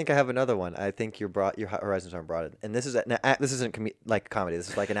 I think I have another one. I think your horizons aren't broadened, and this isn't like comedy. This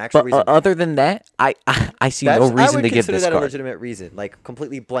is like an actual But reason. other than that, I see no I reason would to give consider this that a card. legitimate reason, like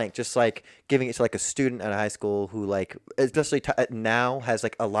completely blank, just like giving it to like a student at a high school who like, especially now has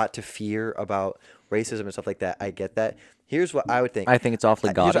like a lot to fear about racism and stuff like that. I get that. Here's what I would think. I think it's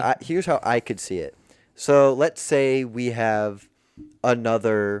awfully gaudy. Here's how I could see it. So let's say we have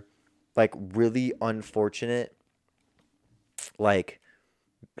another like really unfortunate like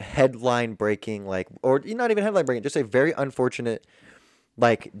headline breaking, like, or not even headline breaking, just a very unfortunate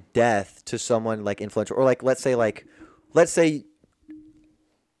like death to someone like influential, or like let's say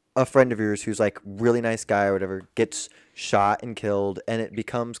a friend of yours who's like really nice guy or whatever gets shot and killed, and it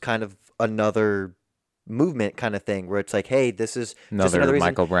becomes kind of another movement kind of thing where it's like, hey, this is just another reason.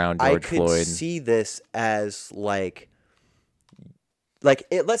 Michael Brown, I George could Floyd. see this as like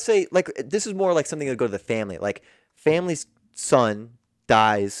it, let's say like this is more like something that would go to the family, like family's son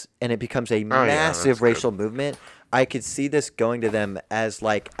dies and it becomes a massive that's racial movement. I could see this going to them as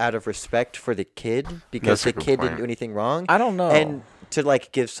like out of respect for the kid because That's a the good kid didn't point. do anything wrong. I don't know. And to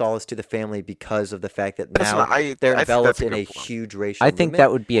like give solace to the family because of the fact that That's now not- they're I think enveloped that's a in a good point. huge racial I think movement.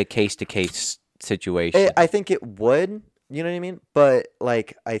 that would be a case to case situation. I think it would, you know what I mean? But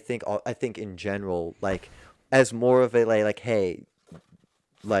like I think in general, like as more of a like hey,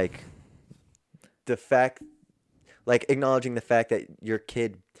 like the fact, like acknowledging the fact that your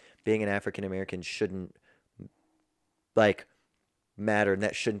kid being an African American shouldn't like matter, and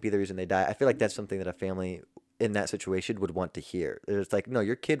that shouldn't be the reason they die. I feel like that's something that a family in that situation would want to hear. It's like, no,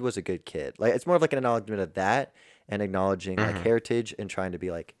 your kid was a good kid. Like it's more of like an acknowledgement of that and acknowledging like heritage and trying to be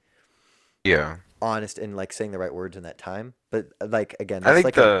like Yeah. honest and like saying the right words in that time. But like again, I that's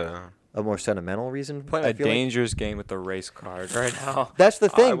think like a more sentimental reason. Playing I a feel like. dangerous game with the race card right now. That's the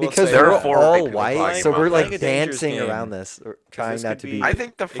I thing will because say There we're are four all people white, talking so about we're playing like a dangerous dancing game. around this, or trying this not could to be- be. I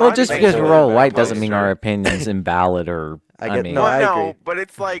think the well, fun just thing because is we're all that white doesn't poster- mean our opinions invalid or. I mean, no, I agree. no, but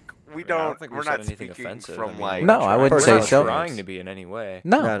it's like we I don't. don't think we we're said not anything speaking offensive. from I mean, like. No, I wouldn't say we're not so. trying to be in any way.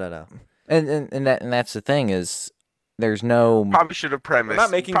 No, No. and that's the thing is there's no. Probably should have premised. We're not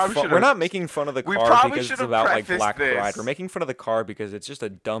making probably fun. should've- We're not making fun of the We car probably because it's should've about like prefaced Black this. Pride. We're making fun of the car because it's just a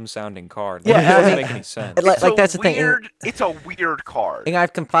dumb sounding car. Yeah, Like, it I doesn't mean- make any sense. Like- It's a that's the thing, and- weird- It's a weird card. And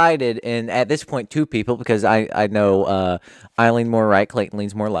I've confided in at this point two people because I know I lean more right, Clayton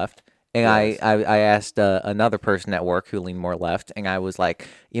leans more left, and Yes. I asked another person at work who leaned more left, and I was like,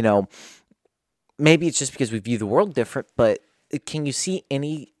 maybe it's just because we view the world different, but can you see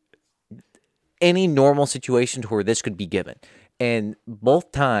any normal situation to where this could be given? And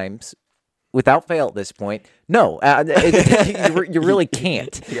both times, without fail at this point, no, you really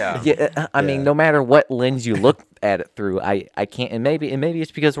can't. Yeah. I mean, no matter what lens you look at it through, I can't. And maybe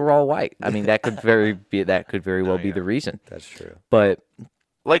it's because we're all white. I mean, that could very well be the reason. That's true. But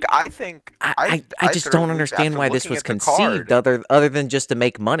Like I think I just thoroughly, don't understand after why this looking was at the card- conceived, other than just to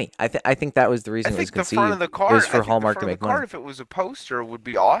make money. I think that was the I reason it was think the conceived. front of the It card was I for think the Hallmark front to of make the card, money. if it was a poster, would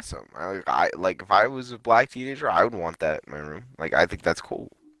be awesome. I like if I was a black teenager, I would want that in my room. Like I think that's cool.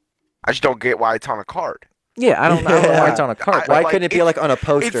 I just don't get why it's on a card. Yeah, I don't know why it's on a card. Why like, couldn't it be like on a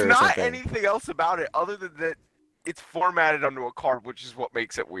poster It's or not something? anything else about it other than that it's formatted onto a card, which is what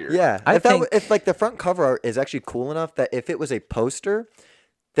makes it weird. Yeah, I think- if like the front cover art is actually cool enough that if it was a poster,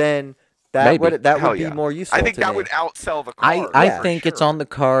 then that Maybe. would Hell be yeah. more useful. I think to that me. would outsell the I card. Yeah. for think it's sure. on the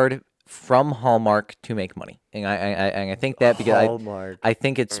card from Hallmark to make money, and I think that because Hallmark. I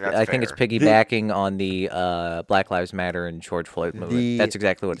think it's I mean, I that's think it's fair. piggybacking on the Black Lives Matter and George Floyd movement. That's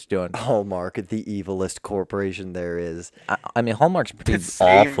exactly what it's doing. Hallmark, the evilest corporation there is. I mean, Hallmark's pretty It's the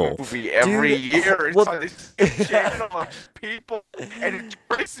same awful. movie every Dude, year. It's well- on this channel of people, and it's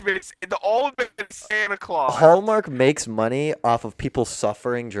Christmas, and the old man is Santa Claus. Hallmark makes money off of people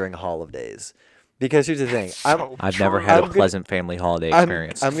suffering during holidays. Because here's the thing, So I've never true. had a I'm gonna- pleasant family holiday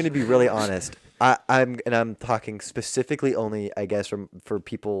experience. I'm going to be really honest. I'm talking specifically only, I guess, for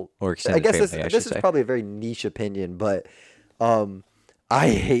people. Or I extended guess family, I this should is say. probably a very niche opinion, but I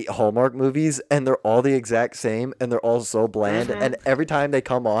hate Hallmark movies, and they're all the exact same, and they're all so bland. And every time they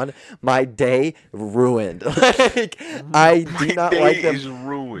come on, my day ruined. Like I do My not day like them. is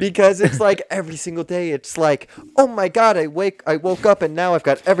ruined. Because it's like every single day, it's like, oh my god, I woke up and now I've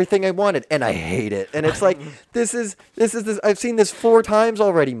got everything I wanted, and I hate it. And it's like, this is I've seen this 4 times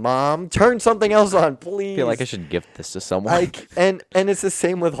already, Mom. Turn something else on, please. I feel like I should gift this to someone. And it's the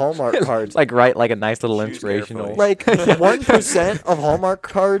same with Hallmark cards. like write like a nice little Choose inspirational. Like 1% of Hallmark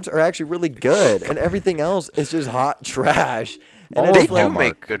cards are actually really good, and everything else is just hot trash. And All it's They of like, do Hallmark.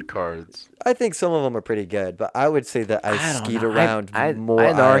 make good cards. I think some of them are pretty good, but I would say that I don't skeet know. around more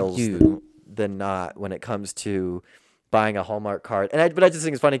I'd aisles argue- than not when it comes to buying a Hallmark card. But I just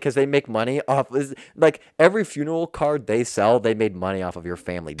think it's funny because they make money off like every funeral card they sell, they made money off of your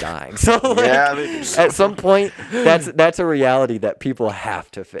family dying. So like, Yeah, they do. at some point, that's a reality that people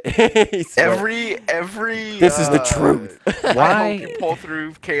have to face. Every This is the truth. Why- you pull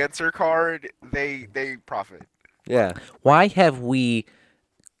through cancer card, they profit. Yeah. Why have we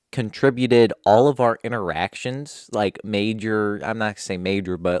contributed all of our interactions, like major, I'm not gonna say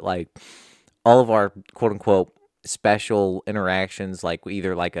major, but like all of our quote unquote special interactions, like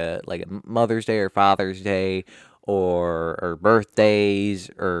either like a Mother's Day or Father's Day, or birthdays,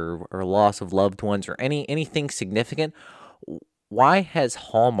 or loss of loved ones, or anything significant. Why has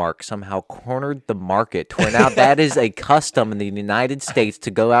Hallmark somehow cornered the market to where now that is a custom in the United States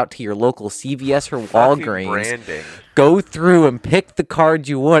to go out to your local CVS or Fucking Walgreens, branding. go through and pick the cards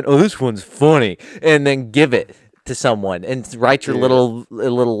you want. Oh, this one's funny, and then give it to someone and write your little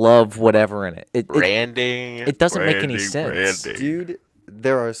love whatever in it. Branding. It doesn't make any sense. Dude,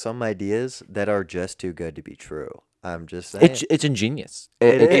 there are some ideas that are just too good to be true. I'm just saying. It's ingenious.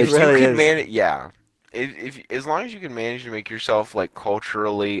 It If is. you really can is. manage, yeah. If as long as you can manage to make yourself like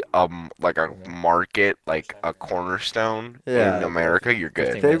culturally like a market, like a cornerstone Yeah. in America, you're good.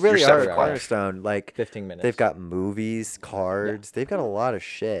 15 They minutes. really You're are set a for life. cornerstone. Like 15 minutes. they've got movies, cards. They've got a lot of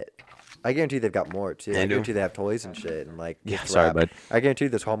shit. I guarantee they've got more too. They I do. guarantee they have toys and shit and like gift sorry, wrap. bud. I guarantee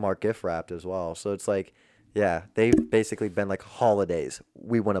there's Hallmark gift wrapped as well. So it's like, yeah, they've basically been like holidays.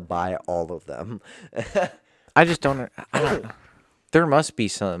 We want to buy all of them. I just don't. There must be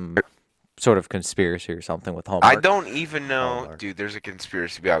some sort of conspiracy or something with Hallmark. I don't even know, Hallmark. dude. There's a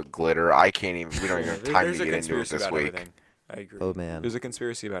conspiracy about glitter. I can't even. We don't even have time There's to a get into it conspiracy this about week. everything. I agree. Oh, man. There's a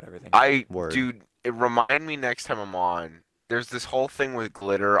conspiracy about everything. Word. Dude, it remind me next time I'm on. There's this whole thing with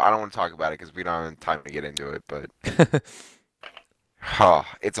glitter. I don't want to talk about it because we don't have time to get into it, but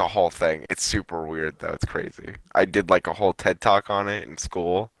it's a whole thing. It's super weird though. It's crazy. I did like a whole TED talk on it in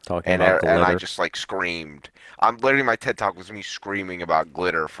school, Talking and about and I glitter. just like screamed. I'm literally my TED talk was me screaming about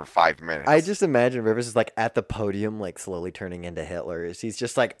glitter for 5 minutes. I just imagine Rivers is like at the podium, like slowly turning into Hitler. He's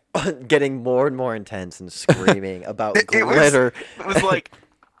just like getting more and more intense and screaming about It was- glitter. It was like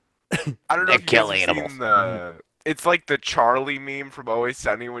I don't know They if you kill guys have animals. seen the. It's like the Charlie meme from Always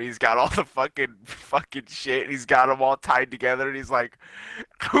Sunny when he's got all the fucking shit and he's got them all tied together and he's like,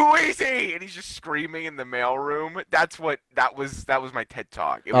 "Who is he?" And he's just screaming in the mailroom. That was my TED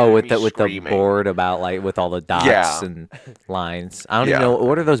talk. It was Oh, with me the screaming. board about like with all the dots Yeah. and lines. I don't Yeah. even know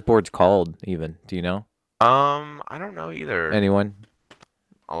what are those boards called. Even do you know I don't know either. anyone?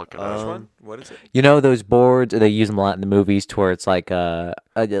 I'll look it Which up. one? What is it? You know those boards? They use them a lot in the movies, to where it's like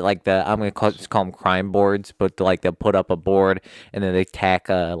like the I'm gonna just call them crime boards, but like they'll put up a board and then they tack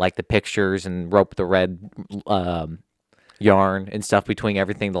like the pictures and rope the red yarn and stuff between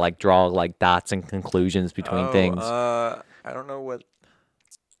everything to like draw like dots and conclusions between things. I don't know what.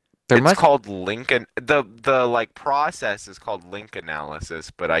 There It's must called link and the like process is called link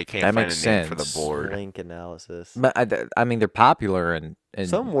analysis, but I can't That find makes a name for the sense. board. Link analysis. but I mean they're popular and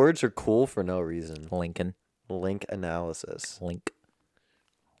Some words are cool for no reason. Lincoln Link analysis. link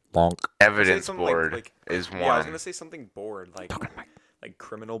lonk. Evidence something like- board like- is one. Yeah, I was gonna say something board, like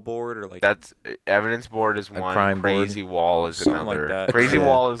criminal board or like. That's evidence board is one. crime board. Crazy wall is Something like another. that. Crazy Yeah,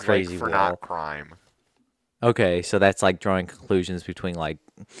 wall is crazy like for wall. not crime. Okay, so that's like drawing conclusions between like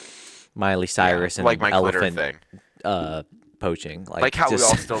Miley Cyrus and like my glitter elephant thing. Poaching. Like how we just-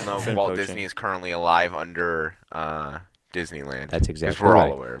 all still know Elephant Walt poaching. Disney is currently alive under Disneyland. That's 'Cause exactly we're all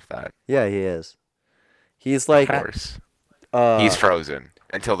right. aware of that. Yeah, he is. He's like Of course. he's He's frozen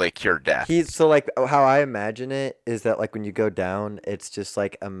until they cure death. He's so like how I imagine it is that like when you go down, it's just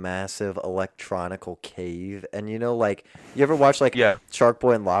like a massive electronical cave, and you know like you ever watch like Yeah. Shark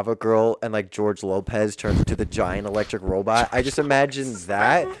Boy and Lava Girl, and like George Lopez turns into the giant electric robot. I just imagine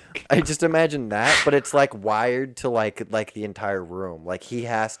that. But it's like wired to like the entire room. Like he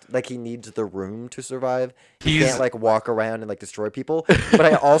needs the room to survive. He He's- can't like walk around and like destroy people. But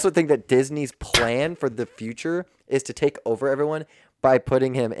I also think that Disney's plan for the future is to take over everyone by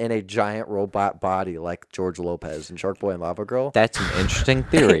putting him in a giant robot body like George Lopez and Shark Boy and Lava Girl That's an interesting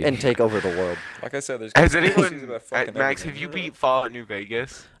theory. and take over the world. Like I said, there's. Has conspiracies anyone, about fucking Max? Have everything. you beat Fallout New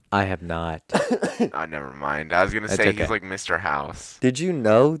Vegas? I have not. Oh, never mind. I was gonna That's say okay. he's like Mr. House. Did you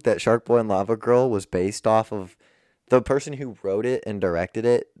know that Shark Boy and Lava Girl was based off of the person who wrote it and directed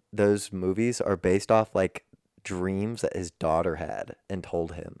it? Those movies are based off like dreams that his daughter had and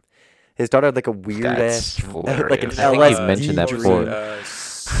told him. His daughter had like a weird That's ass, like an hilarious. I think you've LSD mentioned that dream. before.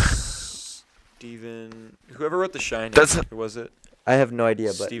 Stephen, whoever wrote The Shining, Does- who was it? I have no idea,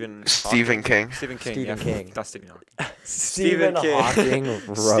 but Stephen. Stephen King. Stephen King. Stephen yeah. King. Not Stephen Hawking. Stephen Hawking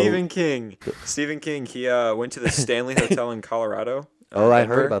wrote. Stephen King. Stephen King. He went to the Stanley Hotel in Colorado. Oh, I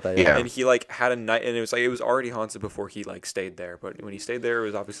Denver, heard about that. Yeah. And he like had a night, and it was already haunted before he like stayed there. But when he stayed there, it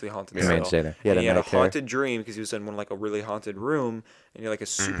was obviously haunted. Yeah. You still. might say that. He had And a he had a night terror. haunted dream because he was in one like a really haunted room, and he had like a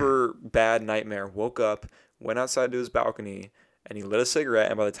Mm-hmm. super bad nightmare. Woke up, went outside to his balcony, and he lit a cigarette.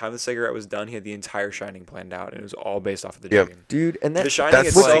 And by the time the cigarette was done, he had the entire Shining planned out, and it was all based off of the Yep. dream. Dude, and that The Shining That's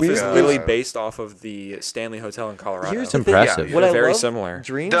itself like, is uh, literally based off of the Stanley Hotel in Colorado. Here's It's the thing. impressive. What They're I very love, similar.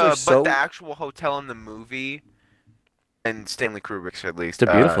 Dreams are But so the actual hotel in the movie and Stanley Kubrick's at least.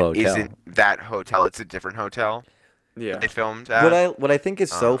 It's a beautiful hotel. Isn't that hotel? It's a different hotel Yeah. they filmed at. What I think is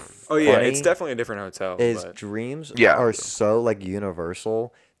so Oh yeah, funny it's definitely a different hotel. is but... dreams Yeah. are so like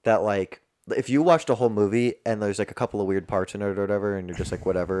universal that like if you watched a whole movie and there's like a couple of weird parts in it or whatever and you're just like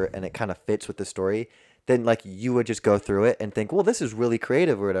whatever and it kind of fits with the story, then like you would just go through it and think, well, this is really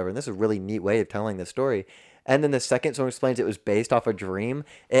creative or whatever, and this is a really neat way of telling the story. And then the second someone explains it was based off a dream,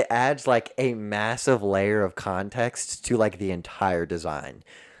 it adds like a massive layer of context to like the entire design.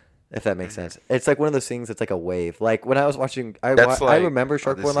 If that makes sense. It's like one of those things that's like a wave. Like when I was watching, I Like, remember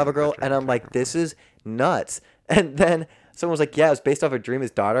Shark Boy this and Lava is Girl, different, and I'm like, this is nuts. And then someone was like, yeah, it's based off a dream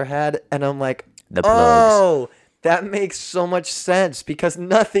his daughter had. And I'm like, The plugs. oh, that makes so much sense because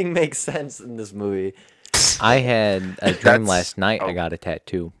nothing makes sense in this movie. I had a dream That's- last night. I oh. got a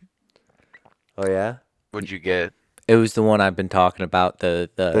tattoo. Oh, yeah? What'd you get? It was the one I've been talking about, the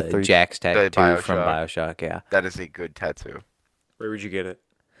three- Jax tattoo from Bioshock. Bioshock. Yeah, That is a good tattoo. Where would you get it?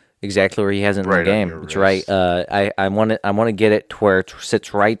 exactly where he has it in Right the on game. your It's right. wrist. I want to get it to where it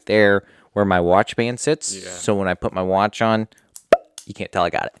sits right there where my watch band sits. Yeah. So when I put my watch on, you can't tell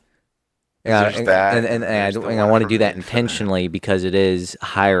I got it. There's and, that, and, and and, there's I, the and I one want to from do that Infinite. intentionally because it is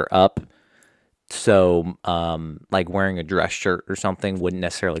higher up. So, like wearing a dress shirt or something wouldn't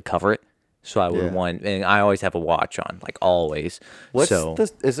necessarily cover it. So I would Yeah. want, and I always have a watch on, like always. So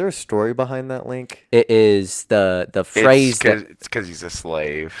Is there a story behind that link? it is the phrase that It's because he's a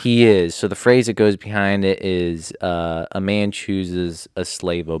slave. he is. So the phrase that goes behind it is a man chooses, a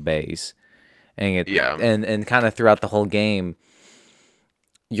slave obeys. And Yeah. and kind of throughout the whole game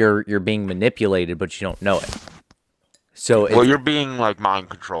you're being manipulated but you don't know it. So Well, you're being like mind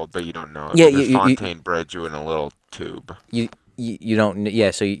controlled, but you don't know it. Yeah, because you- Fontaine bred you in a little tube. you don't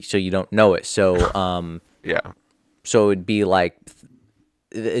so you don't know it. So Yeah. so it'd be like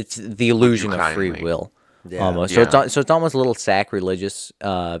it's the illusion of free kindly. will. Yeah. Almost. Yeah. So it's almost a little sacrilegious.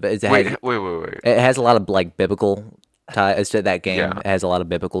 But it has, Wait. it has a lot of like biblical ties to that game. Yeah. It has a lot of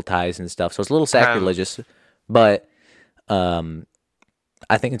biblical ties and stuff. So it's a little sacrilegious, but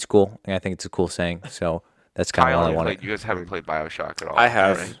I think it's cool. And I think it's a cool saying. So that's kind of all I wanted. You guys haven't played Bioshock at all. I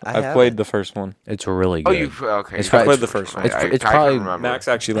have. right? I've played the first one. It's really Oh, good. you okay? It's you probably- played the first one. it's I probably- can remember. Max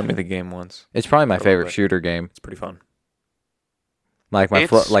actually lent me the game once. It's probably my little favorite bit. shooter game. It's pretty fun. Like my It's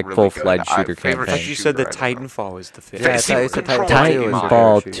full really full-fledged good. shooter Favorite campaign. You said that shooter, I don't know. Titanfall is the fifth. Yeah, See, it's a Control Titanfall 2 is Titanfall your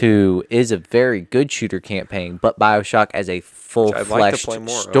Titanfall favorite shooter. 2 is a very good shooter campaign, but Bioshock as a I'd like to full-fledged play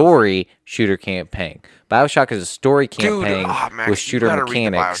more of. story shooter campaign. Bioshock is a story campaign Max, with shooter you gotta read the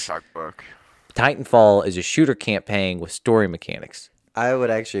mechanics. Bioshock book. Titanfall is a shooter campaign with story mechanics. I would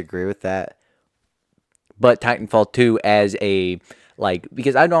actually agree with that. But Titanfall 2 as a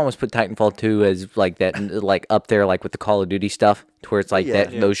because I'd almost put Titanfall 2 as like that like up there like with the Call of Duty stuff to where it's like Yeah.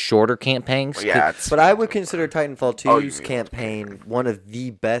 those shorter campaigns. Well, yeah, it's, But I would consider Titanfall 2's Oh, you mean campaign one of the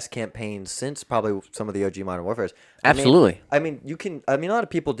best campaigns since probably some of the OG Modern Warfares. Absolutely. I mean, a lot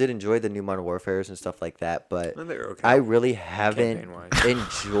of people did enjoy the new Modern Warfares and stuff like that, but They were okay. I really haven't Campaign-wise.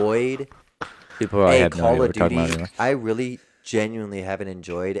 enjoyed People probably a have no idea Call what of we're talking about Duty. anymore. I really genuinely haven't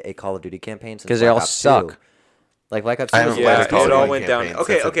enjoyed a Call of Duty campaign since 'Cause they Black all Ops 2. suck. Like Black Ops I 2 was haven't the played Yeah, a best Call of it campaign. all Duty went down. campaign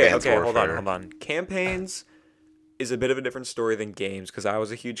Okay, since okay. Advanced Hold Warfare. on. Campaigns is a bit of a different story than games because I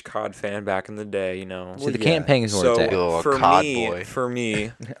was a huge COD fan back in the day. You know. So the yeah. campaign is where So it's at. Little for COD me, boy.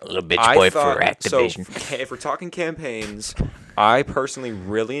 A little bitch I boy thought, for Activision. So, if we're talking campaigns, I personally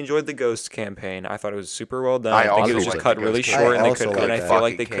really enjoyed the Ghost campaign. I thought it was super well done. I I think also it was just liked cut the really Ghost short, and, campaign. I also and I liked feel that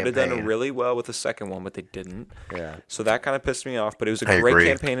like they could have done campaign. really well with the second one, but they didn't. Yeah. So that kind of pissed me off. But it was a I great agree.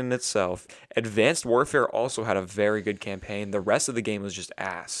 campaign in itself. Advanced Warfare also had a very good campaign. The rest of the game was just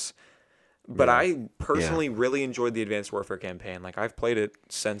ass. But I personally really enjoyed the Advanced Warfare campaign. Like I've played it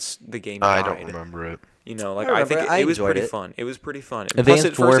since the game died. I don't remember it. You know, like I I, remember think it. I it was enjoyed pretty it. fun. It was pretty fun. And Advanced plus, it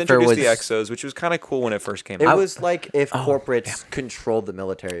first Warfare introduced the was- Exos, which was kind of cool when it first came It out. was like if corporates controlled the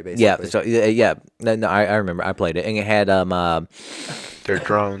military, basically. Yeah, so yeah. No, I remember. I played it, and it had They're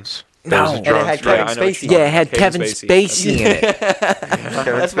drones. No. There's a And it drone had strike. Kevin I know what Spacey. you're yeah, it had Kevin Kevin Spacey in it.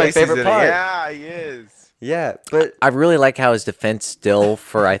 That's my Spacey's favorite in it. part. Yeah, he is. Yeah, but I really like how his defense still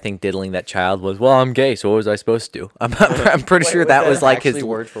for I think diddling that child was, well, I'm gay, so what was I supposed to do? I'm pretty sure that was like his actually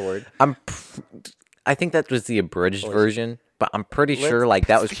word for word. I think that was the abridged Was- version, but I'm pretty Let's- sure like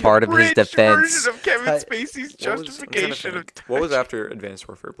that was The part of his abridged defense. version of Kevin Ti- Spacey's What was- I'm trying to justification of think. What was after Advanced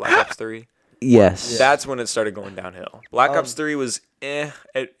Warfare? Black Ops 3? Yes. That's when it started going downhill. Black Ops 3 was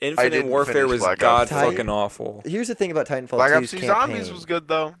Infinite didn't Warfare finish was Black god Ops Titan- fucking awful. Here's the thing about Titanfall Black 2's Ops 2 campaign. Zombies was good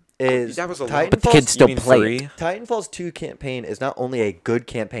though. is That was a But the Titanfall. kids still You mean play it. 3? Titanfall's 2 campaign is not only a good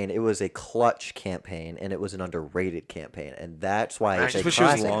campaign, it was a clutch campaign, and it was an underrated campaign, and that's why I it's I a wish it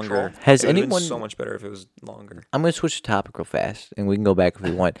was classic. longer. Has It would've been anyone- so much better if it was longer. I'm going to switch the topic real fast, and we can go back if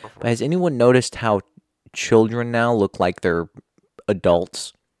we want. But has anyone noticed how children now look like they're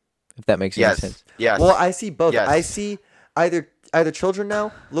adults? If that makes any Yes. sense. Yes. Well, I see both. Yes. I see either children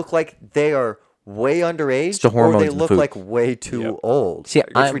now look like they are way underage, the or hormones they in the look food. like way too Yep. old. See, it's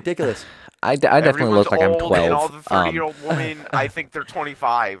I'm- ridiculous. I definitely Everyone's look like I'm old, 12. And all the 30-year-old women, I think they're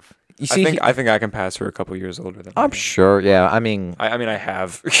 25. You see, I think I can pass for a couple years older than. I'm sure. Yeah, I mean, I mean, I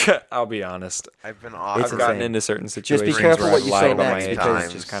have. I'll be honest. I've been It's off. I've gotten insane. into certain be situations careful where what I you lied say about my next, age. because-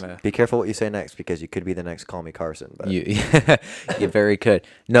 It's just kind of. Be careful what you say next, because you could be the next Call Me Carson. But you you very could.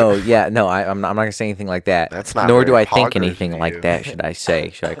 No, yeah, no. I'm not gonna say anything like that. That's not Nor do very I think poggers anything of like you. that. Should I say?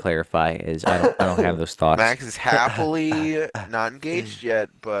 Should I clarify? Is I don't have those thoughts. Max is happily not engaged yet,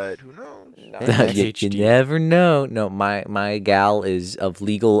 but who knows? you never know. No, my gal is of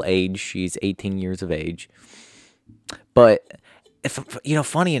legal age. She's 18 years of age. But if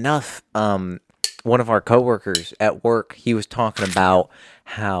funny enough, one of our coworkers at work, he was talking about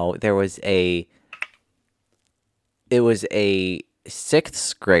how it was a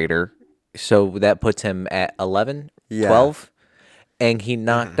 6th grader, so that puts him at 11, Yeah. 12, and he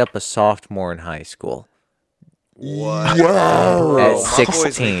knocked up a sophomore in high school. What? At Bro, my boys make a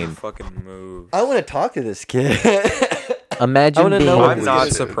 16. fucking move. I want to talk to this kid. Imagine wanna being know what I'm this not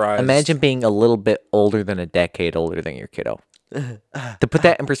is. surprised. Imagine being a little bit older than a decade older than your kiddo. To put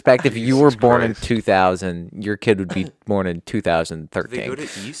that in perspective, you were born in Christ. 2000. Your kid would be born in Do they 2013. go to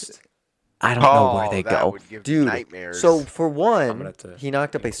East? I don't know where they that go. would give Dude, nightmares. so for I'm one, gonna have to he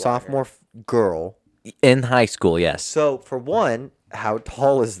knocked up a inquire. sophomore girl. In high school, yes. So for one, how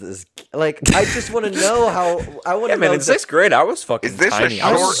tall is this? Like, I just want to know how. I want Yeah, to man. know. In 6th grade, I was fucking Is this a tiny.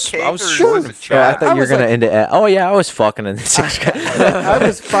 short I was kid or short is and it Oh, I fat. thought you were was gonna like- end it at. Oh yeah, I was fucking in the 6th grade. I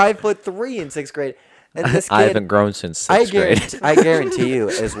was 5'3" in 6th grade, and this kid. I haven't grown since I 6th grade. guarantee you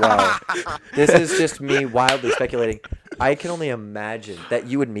as well. This is just me wildly speculating. I can only imagine that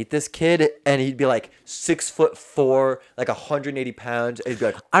you would meet this kid and he'd be like 6'4", like 180 pounds, and he'd be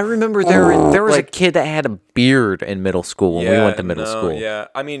like, I remember there was a like- kid that had a beard in middle school when we went to middle school. Yeah,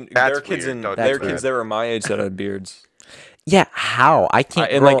 I mean, That's there are kids weird. in No, there are that's kids that were my age that had beards. Yeah, how? I can't.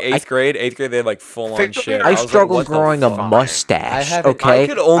 In grow, like 8th grade, they had like full on Facial shit. hair? I was like, struggled what the growing a fuck? mustache. I haven't- Okay, I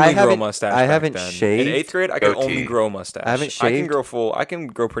could only I grow a haven't- mustache. I back haven't then. shaved. In 8th grade, I could only Goatee. grow a mustache. I haven't I can shaved. grow full. I can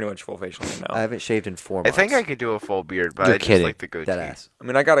grow pretty much full facial hair now. I haven't shaved in 4 I months. think I could do a full beard, but You're I just kidding. like the goatee. Dead ass. I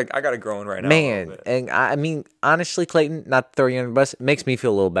mean, I got it growing right now. a little man, bit. and I mean, honestly, Clayton, not to throw you under the bus, it makes me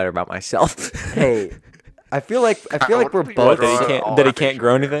feel a little better about myself. Hey, I feel like I we're wonder if you both. would that he draw can't all that he our can't facial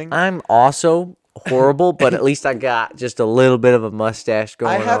grow hair. anything. I'm also horrible, but at least I got just a little bit of a mustache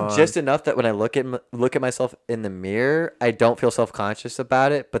going I on. have just enough that when I look at myself in the mirror, I don't feel self conscious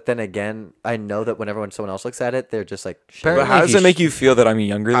about it. But then again, I know that whenever someone else looks at it, they're just like, shit. Apparently But how does you it make you feel that I'm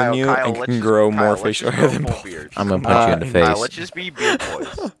younger than you and let's can just- grow Kyle, more let's facial just hair go than full both? beard. I'm gonna punch you in the face. Kyle, let's just be beard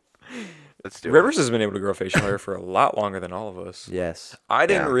boys. Let's do Rivers has been able to grow facial hair for a lot longer than all of us. Yes. I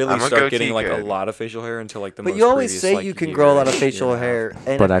didn't Yeah, really I'm a start getting goatee like a kid. lot of facial hair until like the But most you always previous, say like, you can year, grow a lot of year facial and a half. hair,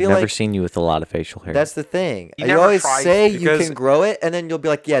 and but I I've feel never like seen you with a lot of facial hair. that's the thing. You You never always tried say you because- can grow it, and then you'll be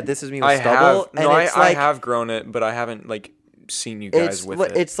like, "Yeah, this is me with I stubble," have and no, it's I like have grown it, but I haven't like seen you guys with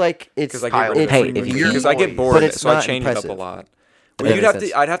it. it's like it's Because I Kyle, get rid of hey, it if you- because I get But bored, it's so I not change it up a impressive. lot. That Well,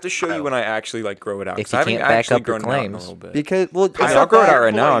 makes I'd have to show you Kyle. when I actually like grow it out. If 'cause you I haven't can't back actually up your grown it out in a claims. little bit. because well, it's I mean, not I'll grow it that- out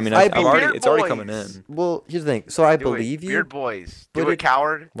right now. I mean, I I've already beard it's already boys. coming in. Well, here's the thing. So I Do it. believe you. Beard boys. but Do it, it-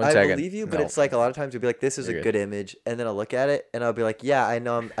 coward. One I second. believe you, but No. it's like a lot of times you'll be like, "This is You're a good. good image," and then I'll look at it and I'll be like, "Yeah, I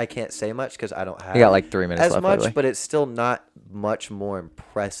know I can't say much because I don't have I got like 3 minutes as left. by the much, way. but it's still not much more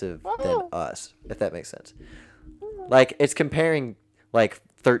impressive than us, if that makes sense. Like it's comparing like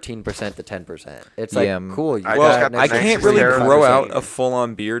 13% to 10%. It's like Yeah, cool. You I Well, just got got I the can't next really hair grow out 5%. a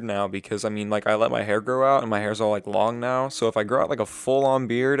full-on beard now because I mean, like I let my hair grow out and my hair's all like long now. So if I grow out like a full-on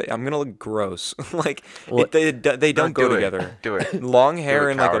beard, I'm gonna look gross. Like Well, they don't go do it. together. Do it. Long hair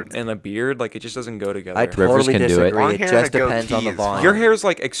it, and like coward. and a beard, like it just doesn't go together. I Rivers totally can do it. disagree. Long It hair just and a depends on the goatee is volume. Your hair's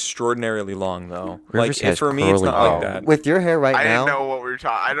like extraordinarily long though. Rivers Like has for me, it's curly not hair. like that. With your hair right I now, didn't know what we were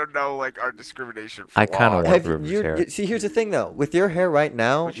talking. I don't know like our discrimination. For I kinda long. want- have Rivers' you, hair. see, here's the thing though. With your hair right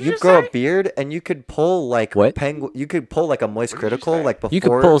now, What'd you you just grow say? a beard and you could pull like What? You could pull like a Moist What did you Critical say? like before. You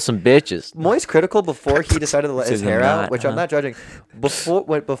could pull some bitches. Moist Critical before he decided to let This his is hair not, out, which huh? I'm not judging. Before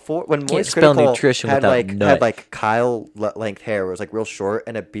when Moist spell Critical nutrition had without like nut. had like Kyle length hair, where it was like real short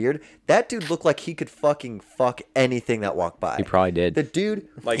and a beard, that dude looked like he could fucking fuck anything that walked by. He probably did. The dude,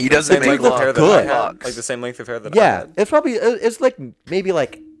 Like He the doesn't same make length of hair that I good. had, like the same length of hair that I yeah, had. it's probably it's like maybe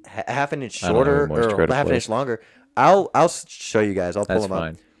like half an inch I don't have a shorter moist or credit half an plate. inch longer. I'll show you guys. I'll pull That's them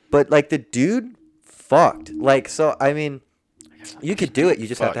fine. up. But like the dude fucked. Like so, I mean, you could do it. You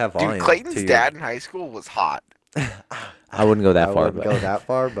just have to have volume. Dude, Clayton's to your- dad in high school was hot. I wouldn't go that I far. wouldn't go that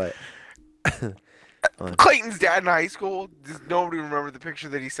far, but Clayton's dad in high school. Does nobody remember the picture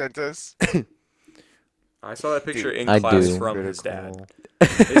that he sent us? I saw that picture in I class do. from his dad.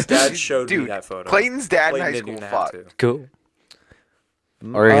 critical. His dad showed me Dude, that photo. Clayton's dad in Clayton high didn't school even have fucked. to. Cool.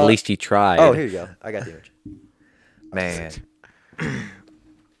 Or at Uh, least he tried. Oh, here you go. I got the image. Man.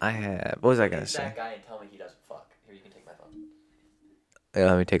 I have. What was I gonna say? guy and tell me he doesn't fuck. Here, you can take my phone.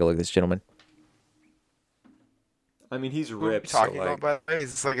 Let me take a look at this gentleman. I mean, he's Who are we ripped. So talking like, about, by the way?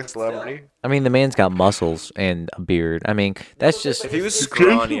 Is this like a celebrity? I mean, the man's got muscles and a beard. I mean, that's just if he was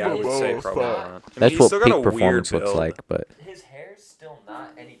scrawny, I would say Whoa, probably fuck. not. I mean, that's he's what still got peak a weird performance looks build. like. But His hair's still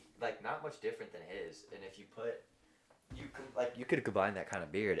not not much different than his. And if you you could combine that kind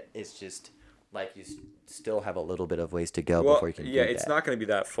of beard. It's just like you still have a little bit of ways to go Well, before you can. yeah, do it's that. not going to be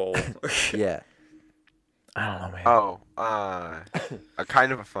that full. Yeah. I don't know, man. Oh, a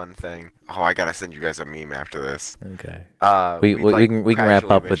kind of a fun thing. Oh, I gotta send you guys a meme after this. Okay. We We can wrap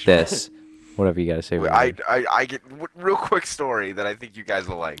casually up with mentioned- this. Whatever you gotta say. I get real quick story that I think you guys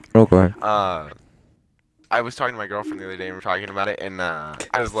will like. Okay. I was talking to my girlfriend the other day and we were talking about it, and I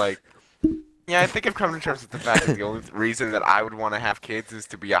was like, yeah, I think I've come to terms with the fact that the only reason that I would want to have kids is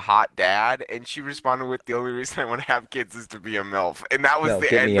to be a hot dad, and she responded with, the only reason I want to have kids is to be a MILF, and that was No, the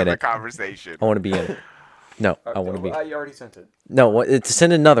get end me of in the it. conversation. I want to be in it. No, I want to be. You already sent it. No, to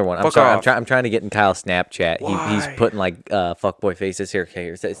send another one. I'm Fuck sorry. off. I'm trying to get in Kyle's Snapchat. He's Why? putting like fuckboy faces here.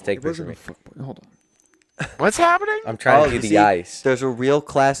 Okay, take a picture of me. Hold on. What's happening? I'm trying to you do the see, ice. There's a real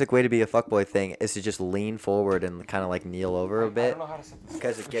classic way to be a fuckboy thing is to just lean forward and kind of like kneel over a bit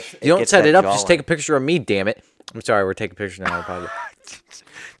because it gets. You don't gets set that it up. Just jawline. take a picture of me. Damn it. I'm sorry. We're taking pictures now. Probably.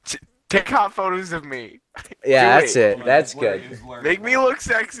 Take hot photos of me. Yeah, Do that's it. That's good. Make me look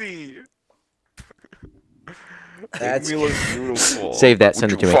sexy. That's Make me look beautiful. Save that. Would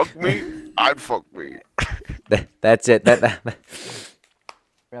Send it you to me. fuck me? I'd fuck me. That's it. That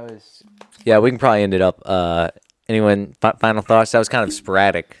was. Yeah, we can probably end it up. Anyone final thoughts? That was kind of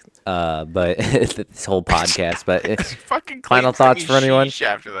sporadic. But this whole podcast. But Fucking Final Clayton sent thoughts me for anyone? sheesh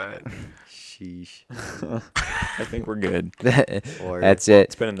after that. Sheesh. I think we're good. Or that's it.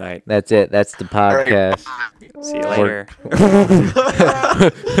 It's been a night. That's it. That's the podcast. See you We're- later.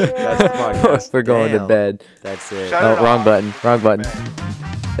 That's the podcast. We're going to Damn. bed. That's it. Shut Oh, it wrong off. button. Wrong button.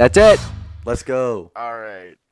 That's it. Let's go. All right.